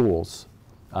at schools.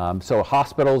 So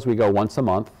hospitals, we go once a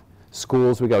month.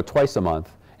 Schools, we go twice a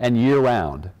month, and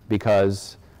year-round,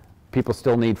 because people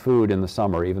still need food in the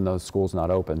summer, even though school's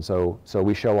not open. So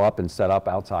we show up and set up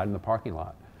outside in the parking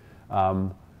lot.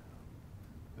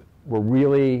 We're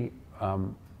really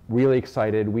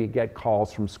excited. We get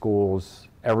calls from schools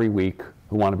every week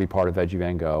who want to be part of Veggie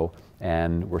Van Go,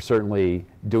 and we're certainly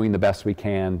doing the best we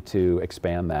can to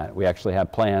expand that. We actually have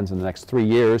plans in the next 3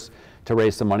 years to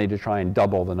raise some money to try and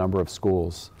double the number of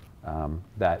schools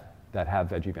that have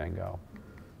Veggie Van Go.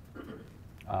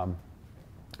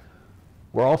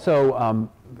 We're also,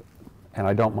 and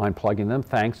I don't mind plugging them,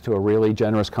 thanks to a really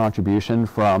generous contribution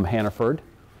from Hannaford,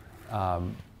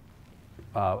 of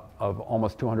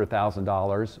almost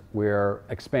 $200,000. We're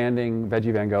expanding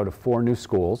Veggie Van Go to 4 new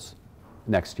schools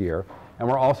next year, and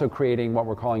we're also creating what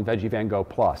we're calling Veggie Van Go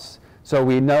Plus. So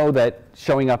we know that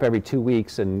showing up every 2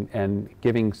 weeks and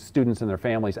giving students and their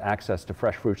families access to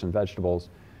fresh fruits and vegetables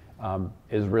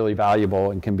is really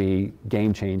valuable and can be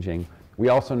game-changing. We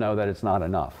also know that it's not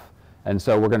enough, and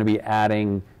so we're going to be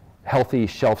adding healthy,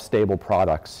 shelf-stable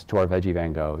products to our Veggie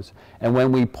Van Go's. And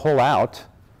when we pull out,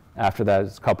 after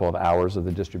that couple of hours of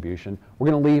the distribution, we're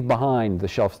going to leave behind the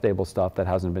shelf-stable stuff that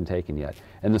hasn't been taken yet.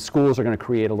 And the schools are going to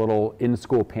create a little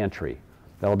in-school pantry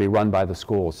that will be run by the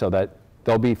schools so that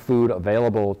there'll be food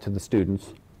available to the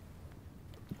students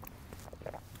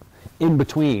in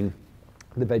between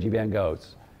the Veggie Van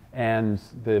Go's. And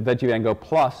the Veggie Van Go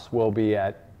Plus will be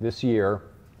at, this year,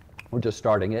 we're just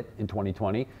starting it in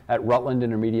 2020, at Rutland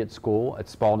Intermediate School, at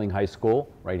Spalding High School,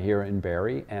 right here in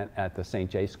Barre, and at the St.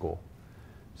 J School.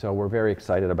 So we're very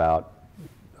excited about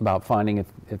finding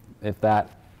if that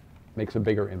makes a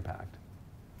bigger impact.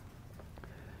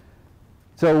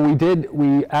 So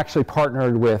we actually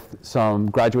partnered with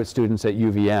some graduate students at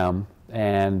UVM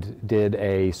and did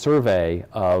a survey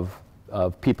of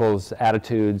people's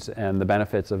attitudes and the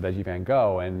benefits of Veggie Van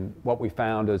Go. And what we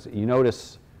found is, you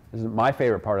notice, this is my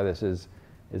favorite part of this, is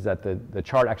that the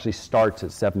chart actually starts at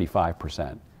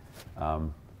 75%.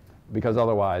 Because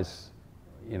otherwise,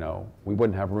 you know, we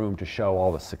wouldn't have room to show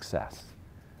all the success.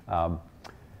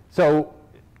 So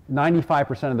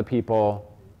 95% of the people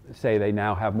say they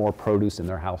now have more produce in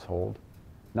their household.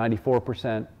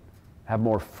 94% have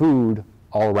more food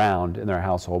all around in their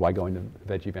household by going to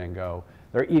Veggie Van Go.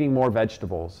 They're eating more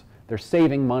vegetables. They're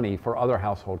saving money for other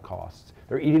household costs.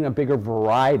 They're eating a bigger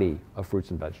variety of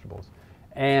fruits and vegetables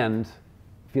and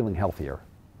feeling healthier.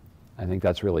 I think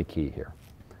that's really key here.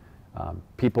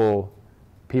 People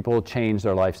change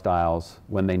their lifestyles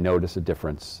when they notice a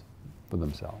difference for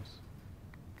themselves.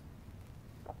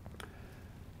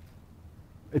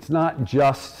 It's not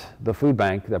just the food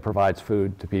bank that provides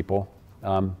food to people.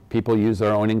 People use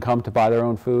their own income to buy their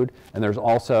own food, and there's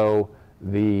also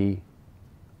the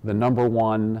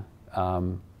 #1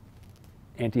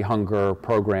 anti-hunger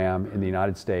program in the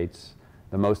United States,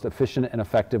 the most efficient and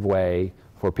effective way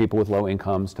for people with low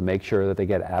incomes to make sure that they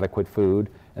get adequate food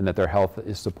and that their health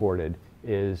is supported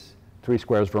is 3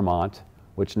 Squares Vermont,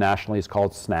 which nationally is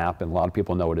called SNAP, and a lot of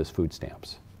people know it as food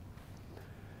stamps.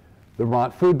 The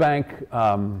Vermont Food Bank,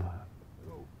 I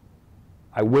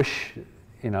wish,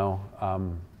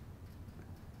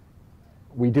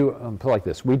 we do, put it like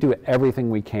this, we do everything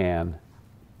we can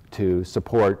to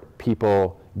support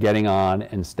people getting on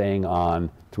and staying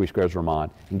on 3 Squares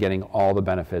Vermont and getting all the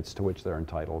benefits to which they're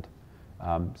entitled.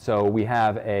 So we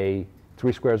have a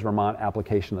 3 Squares Vermont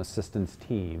application assistance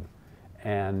team,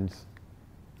 and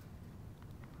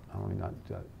let me not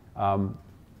do that.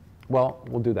 Well,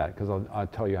 we'll do that because I'll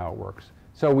tell you how it works.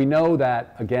 So we know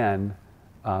that, again,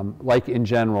 like in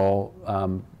general,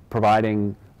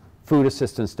 providing food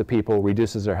assistance to people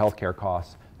reduces their healthcare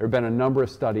costs. There have been a number of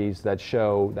studies that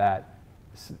show that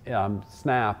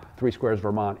SNAP, 3 Squares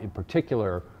Vermont in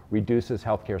particular, reduces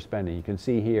healthcare spending. You can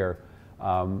see here,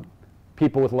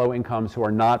 people with low incomes who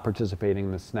are not participating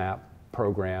in the SNAP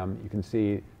program, you can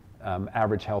see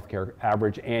average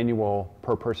annual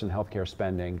per person healthcare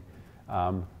spending,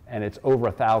 and it's over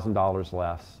 $1,000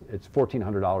 less. It's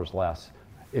 $1,400 less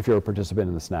if you're a participant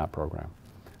in the SNAP program.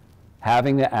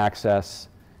 Having the access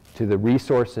to the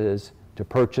resources to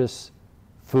purchase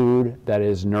food that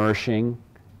is nourishing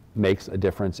makes a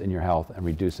difference in your health and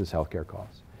reduces healthcare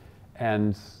costs.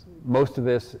 And most of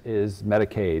this is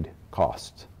Medicaid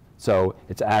costs. So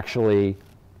it's actually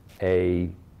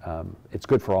it's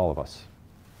good for all of us.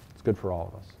 It's good for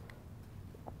all of us.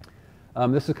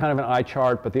 This is kind of an eye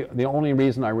chart, but the only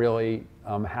reason I really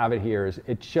have it here is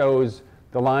it shows,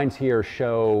 the lines here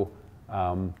show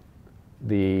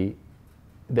the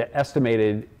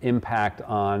estimated impact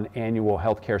on annual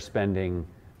healthcare spending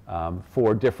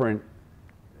for different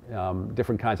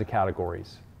kinds of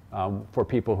categories for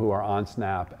people who are on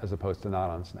SNAP as opposed to not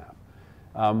on SNAP.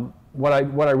 What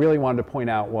I really wanted to point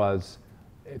out was,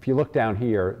 if you look down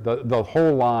here, the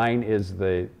whole line is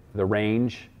the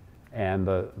range, and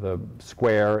the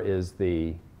square is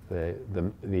the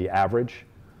average.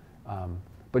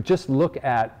 But just look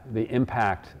at the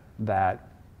impact that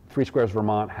 3 Squares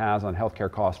Vermont has on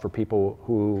healthcare costs for people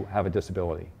who have a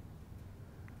disability,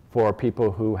 for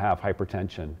people who have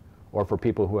hypertension, or for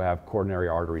people who have coronary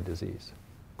heart disease.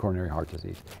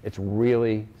 It's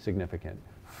really significant.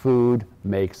 Food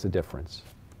makes a difference.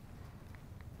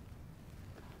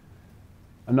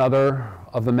 Another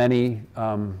of the many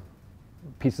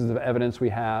pieces of evidence we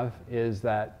have is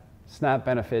that SNAP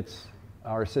benefits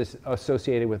are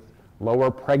associated with lower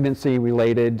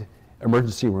pregnancy-related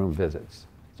emergency room visits.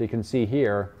 So you can see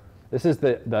here, this is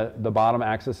the bottom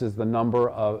axis is the number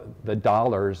of the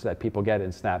dollars that people get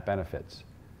in SNAP benefits.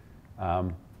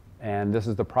 And this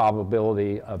is the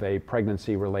probability of a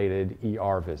pregnancy-related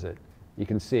ER visit. You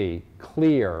can see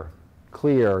clear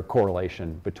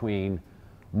correlation between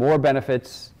more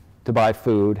benefits to buy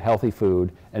food, healthy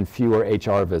food, and fewer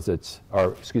ER visits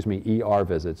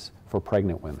for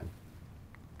pregnant women.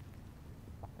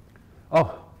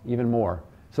 Oh, even more.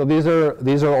 So these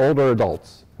are older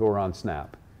adults who are on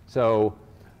SNAP. So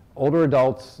older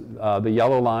adults, the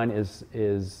yellow line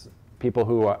is people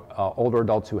who are older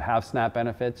adults who have SNAP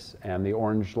benefits, and the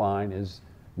orange line is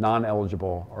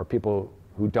non-eligible, or people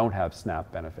who don't have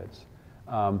SNAP benefits.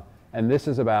 And this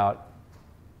is about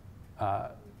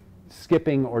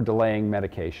skipping or delaying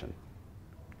medication.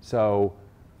 So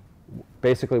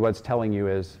basically what it's telling you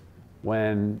is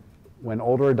when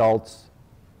older adults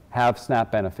have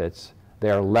SNAP benefits, they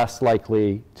are less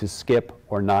likely to skip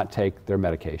or not take their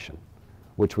medication,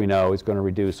 which we know is going to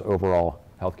reduce overall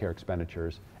healthcare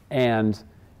expenditures and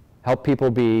help people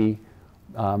be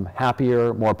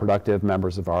happier, more productive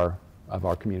members of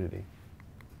our community.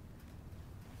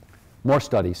 More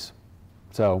studies.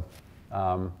 So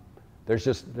there's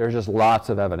just lots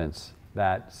of evidence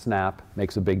that SNAP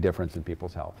makes a big difference in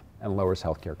people's health and lowers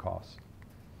healthcare costs.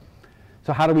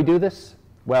 So how do we do this?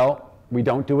 Well, we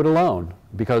don't do it alone,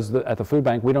 because at the food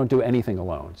bank we don't do anything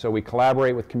alone. So we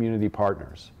collaborate with community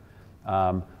partners.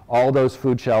 All those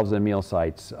food shelves and meal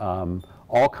sites,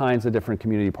 all kinds of different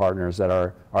community partners that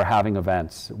are having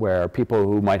events where people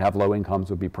who might have low incomes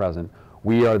would be present.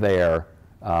 We are there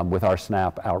with our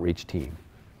SNAP outreach team.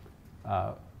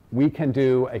 We can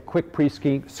do a quick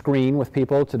pre-screen with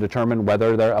people to determine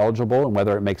whether they're eligible and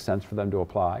whether it makes sense for them to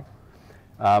apply.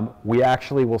 We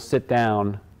actually will sit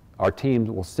down, our teams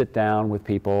will sit down with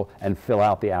people and fill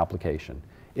out the application.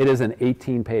 It is an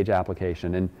 18-page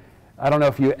application, and I don't know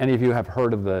if any of you have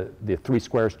heard of the 3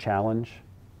 Squares Challenge,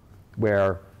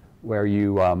 where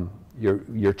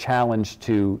you're challenged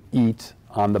to eat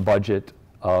on the budget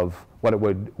of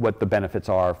what the benefits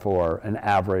are for an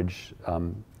average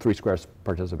 3 Squares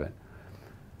participant.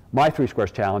 My 3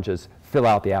 Squares challenge is fill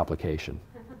out the application.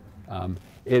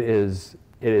 It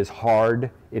is hard,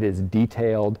 it is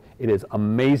detailed, it is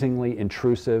amazingly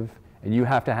intrusive, and you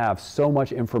have to have so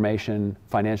much information,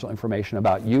 financial information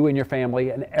about you and your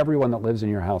family and everyone that lives in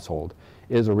your household.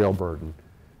 It is a real burden.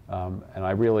 And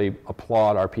I really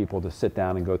applaud our people to sit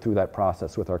down and go through that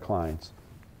process with our clients.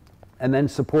 And then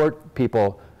support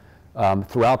people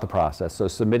throughout the process, so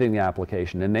submitting the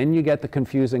application. And then you get the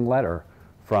confusing letter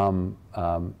from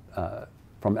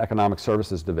Economic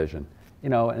Services Division. You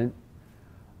know, and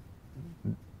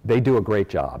they do a great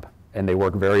job, and they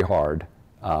work very hard,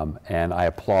 and I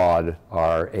applaud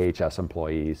our AHS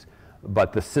employees,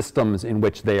 but the systems in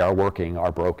which they are working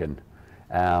are broken,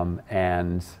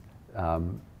 and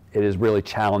it is really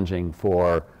challenging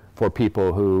for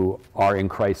people who are in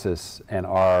crisis and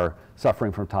are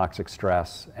suffering from toxic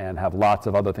stress and have lots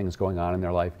of other things going on in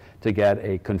their life to get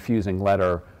a confusing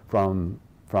letter from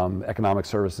Economic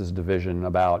Services Division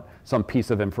about some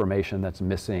piece of information that's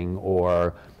missing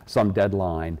or some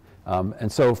deadline.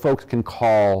 And so folks can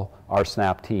call our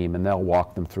SNAP team and they'll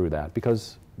walk them through that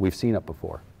because we've seen it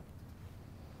before.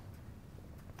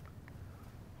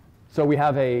 So we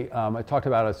have I talked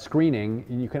about a screening.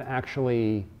 You can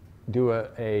actually do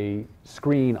a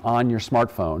screen on your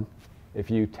smartphone. If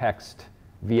you text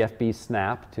VFB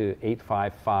SNAP to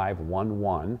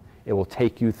 85511, it will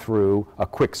take you through a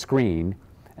quick screen.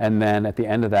 And then at the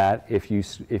end of that, if you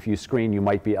screen, you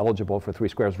might be eligible for 3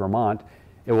 Squares Vermont.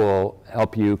 It will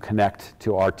help you connect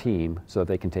to our team so that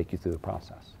they can take you through the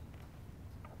process.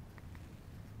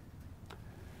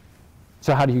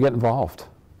 So how do you get involved?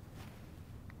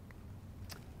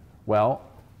 Well,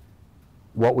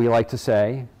 what we like to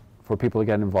say for people to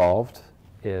get involved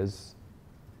is,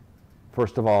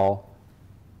 first of all,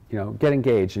 you know, get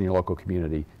engaged in your local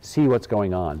community. See what's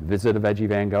going on. Visit a Veggie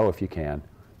Van Go if you can.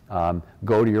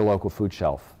 Go to your local food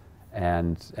shelf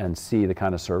and see the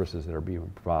kind of services that are being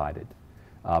provided.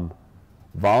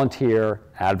 Volunteer,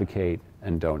 advocate,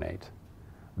 and donate.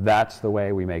 That's the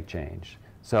way we make change.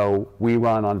 So we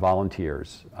run on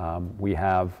volunteers. We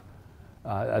have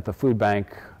at the food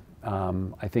bank,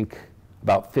 I think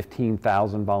about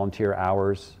 15,000 volunteer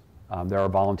hours. There are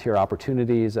volunteer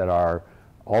opportunities at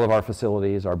all of our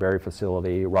facilities, our Berry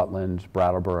facility, Rutland,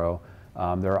 Brattleboro.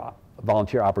 There are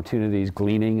volunteer opportunities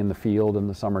gleaning in the field in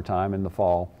the summertime, in the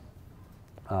fall.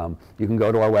 You can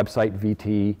go to our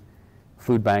website,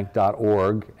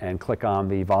 vtfoodbank.org, and click on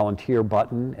the volunteer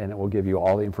button, and it will give you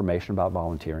all the information about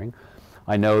volunteering.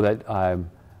 I know that I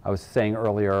was saying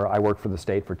earlier, I worked for the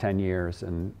state for 10 years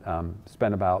and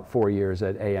spent about 4 years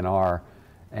at A&R,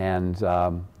 and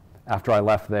after I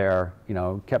left there, you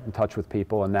know, kept in touch with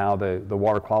people, and now the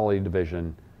Water Quality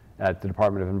Division at the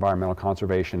Department of Environmental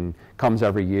Conservation comes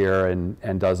every year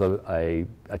and does a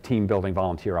team building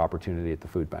volunteer opportunity at the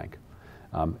food bank.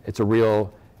 It's a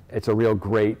real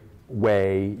great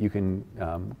way. You can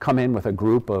come in with a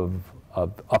group of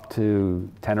up to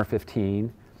 10 or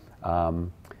 15.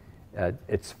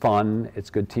 It's fun, it's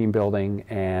good team building,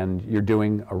 and you're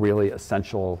doing a really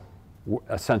essential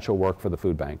work for the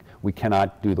food bank. We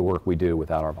cannot do the work we do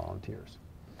without our volunteers.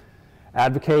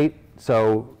 Advocate.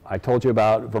 So I told you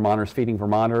about Vermonters Feeding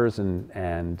Vermonters and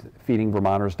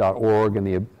feedingvermonters.org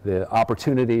and the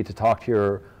opportunity to talk to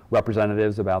your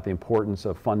representatives about the importance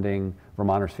of funding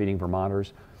Vermonters Feeding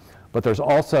Vermonters. But there's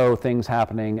also things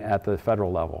happening at the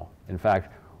federal level. In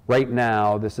fact, right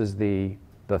now, this is the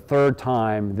third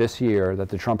time this year that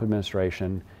the Trump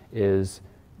administration is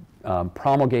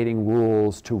promulgating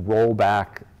rules to roll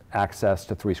back access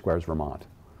to 3 Squares Vermont.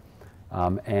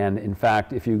 And in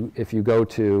fact, if you go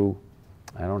to,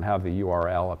 I don't have the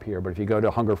URL up here, but if you go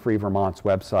to Hunger Free Vermont's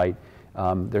website,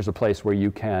 there's a place where you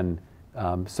can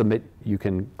you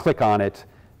can click on it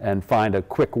and find a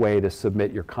quick way to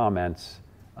submit your comments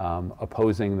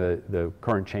opposing the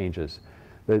current changes.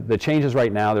 The changes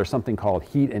right now, there's something called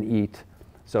Heat and Eat.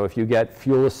 So if you get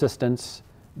fuel assistance,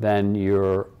 then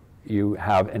you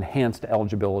have enhanced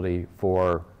eligibility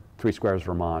for 3 Squares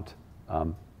Vermont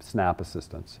SNAP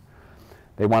assistance.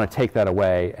 They want to take that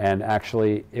away, and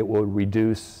actually it will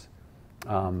reduce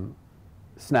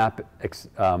SNAP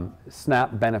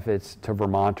benefits to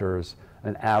Vermonters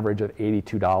an average of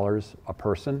 $82 a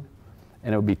person,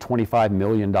 and it would be $25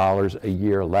 million a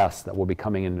year less that will be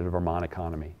coming into the Vermont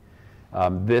economy.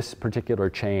 This particular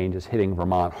change is hitting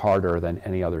Vermont harder than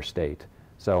any other state.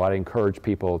 So I'd encourage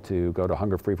people to go to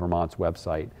Hunger Free Vermont's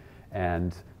website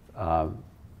and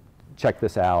check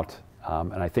this out.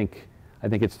 And I think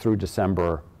it's through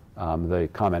December, the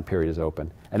comment period is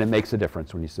open. And it makes a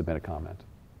difference when you submit a comment.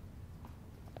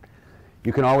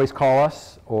 You can always call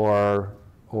us or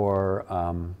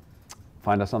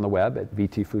find us on the web at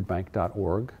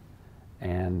vtfoodbank.org,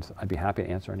 and I'd be happy to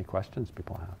answer any questions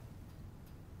people have.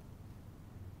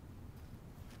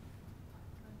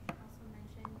 You also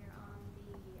mentioned you're on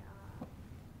the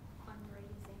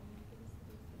fundraising.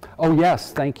 Oh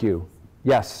yes, thank you.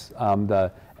 Yes,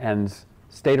 and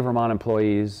State of Vermont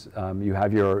employees, you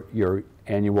have your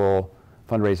annual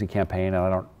fundraising campaign, and I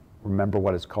don't remember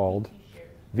what it's called.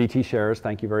 VT Shares,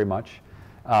 thank you very much.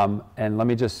 And let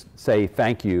me just say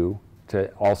thank you to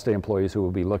all state employees who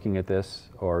will be looking at this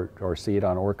or see it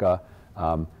on Orca.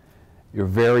 You're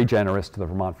very generous to the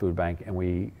Vermont Food Bank, and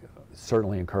we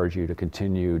certainly encourage you to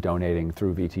continue donating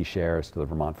through VT Shares to the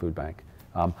Vermont Food Bank.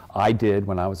 I did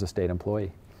when I was a state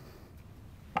employee.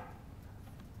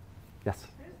 Yes?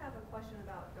 I just have a question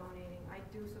about donating. I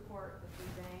do support the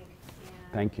food bank.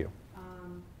 And, Thank you.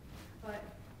 But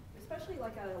especially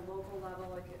like at a local level,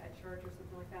 like at church or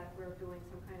something like that, if we're doing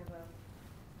some kind of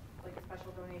like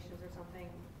special donations or something,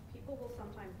 people will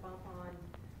sometimes bump on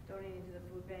donating to the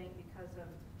food bank because of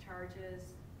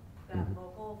charges that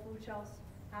local food shelves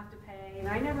have to pay. And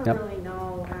I never really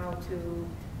know how to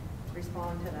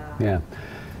respond to that. Yeah.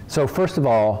 So first of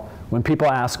all, when people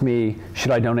ask me,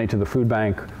 should I donate to the food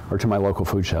bank or to my local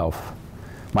food shelf,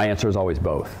 my answer is always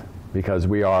both, because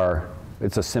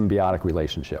it's a symbiotic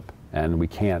relationship, and we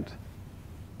can't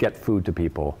get food to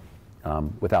people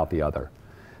without the other.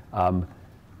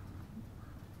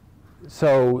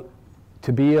 So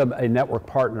to be a network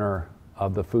partner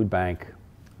of the food bank,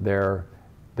 there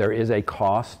is a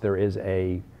cost, there is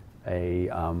a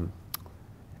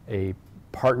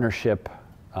partnership,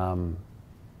 what do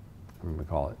we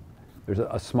call it? There's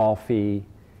a small fee,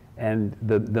 and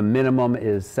the minimum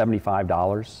is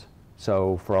 $75.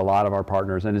 So for a lot of our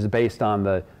partners, and it's based on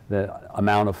the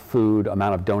amount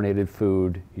of donated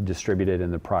food you distributed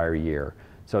in the prior year.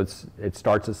 So it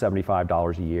starts at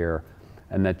 $75 a year,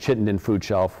 and the Chittenden Food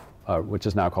Shelf, which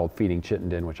is now called Feeding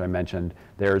Chittenden, which I mentioned,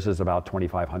 theirs is about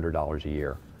 $2,500 a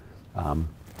year.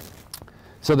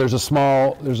 So there's a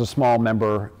small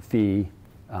member fee,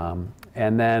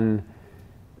 and then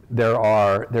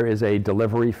there is a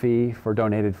delivery fee for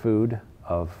donated food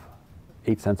of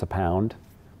 8 cents a pound.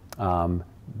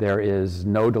 There is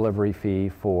no delivery fee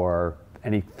for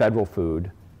any federal food,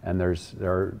 and there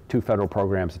are 2 federal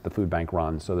programs that the food bank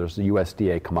runs. So there's the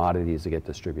USDA commodities that get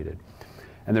distributed,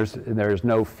 and there's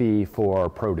no fee for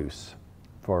produce,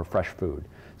 for fresh food.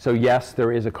 So yes,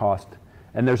 there is a cost,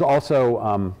 and there's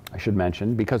also I should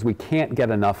mention, because we can't get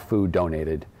enough food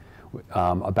donated,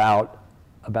 about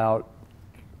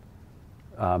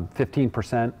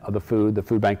 15% of the food the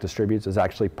food bank distributes is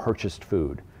actually purchased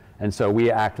food. And so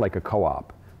we act like a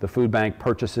co-op. The food bank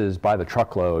purchases by the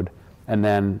truckload, and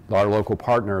then our local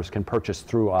partners can purchase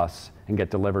through us and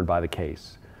get delivered by the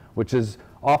case, which is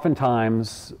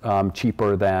oftentimes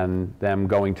cheaper than them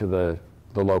going to the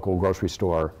local grocery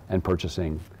store and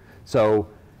purchasing. So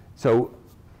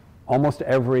almost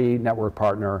every network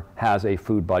partner has a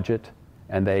food budget,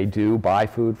 and they do buy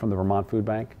food from the Vermont Food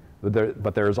Bank,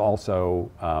 but there's also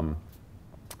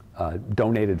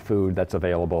donated food that's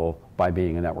available by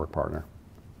being a network partner.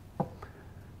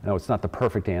 No, it's not the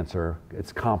perfect answer.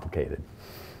 It's complicated.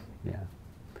 Yeah.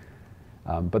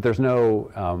 But there's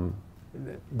no,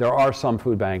 there are some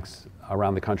food banks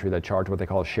around the country that charge what they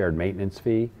call a shared maintenance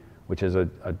fee, which is a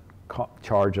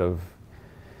charge of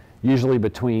usually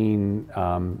between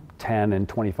 10 and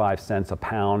 25 cents a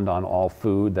pound on all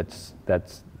food that's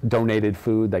donated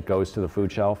food that goes to the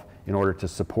food shelf in order to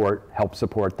help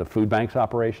support the food bank's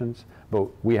operations. But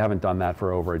we haven't done that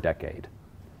for over a decade.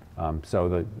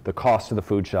 So the cost of the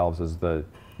food shelves is the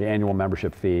annual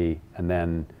membership fee, and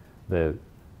then the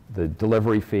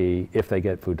delivery fee if they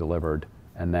get food delivered,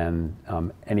 and then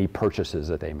any purchases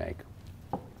that they make.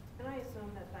 And I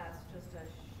assume that that's just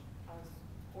a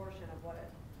portion of what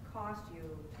it costs you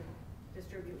to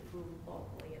distribute food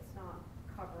locally. It's not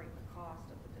covering the cost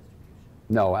of the distribution.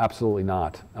 No, absolutely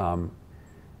not.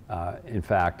 In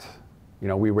fact,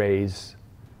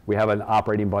 we have an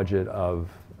operating budget of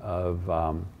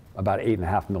about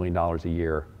 $8.5 million a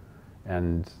year,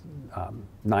 and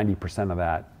 90% of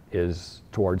that is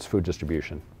towards food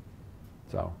distribution.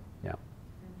 So, yeah.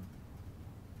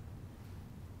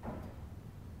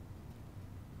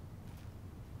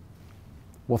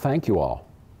 Well, thank you all.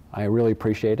 I really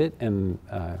appreciate it, and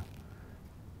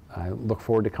I look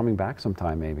forward to coming back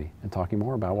sometime maybe and talking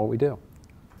more about what we do.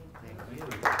 Thank you.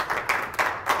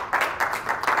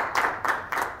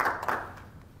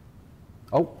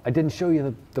 Oh, I didn't show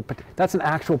you that's an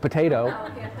actual potato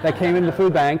that came in the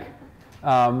food bank.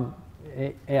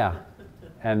 Yeah,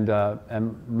 And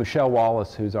Michelle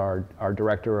Wallace, who's our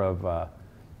director of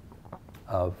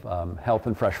health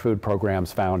and fresh food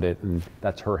programs, found it, and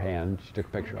that's her hand. She took a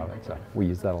picture of it, so we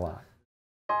use that a lot.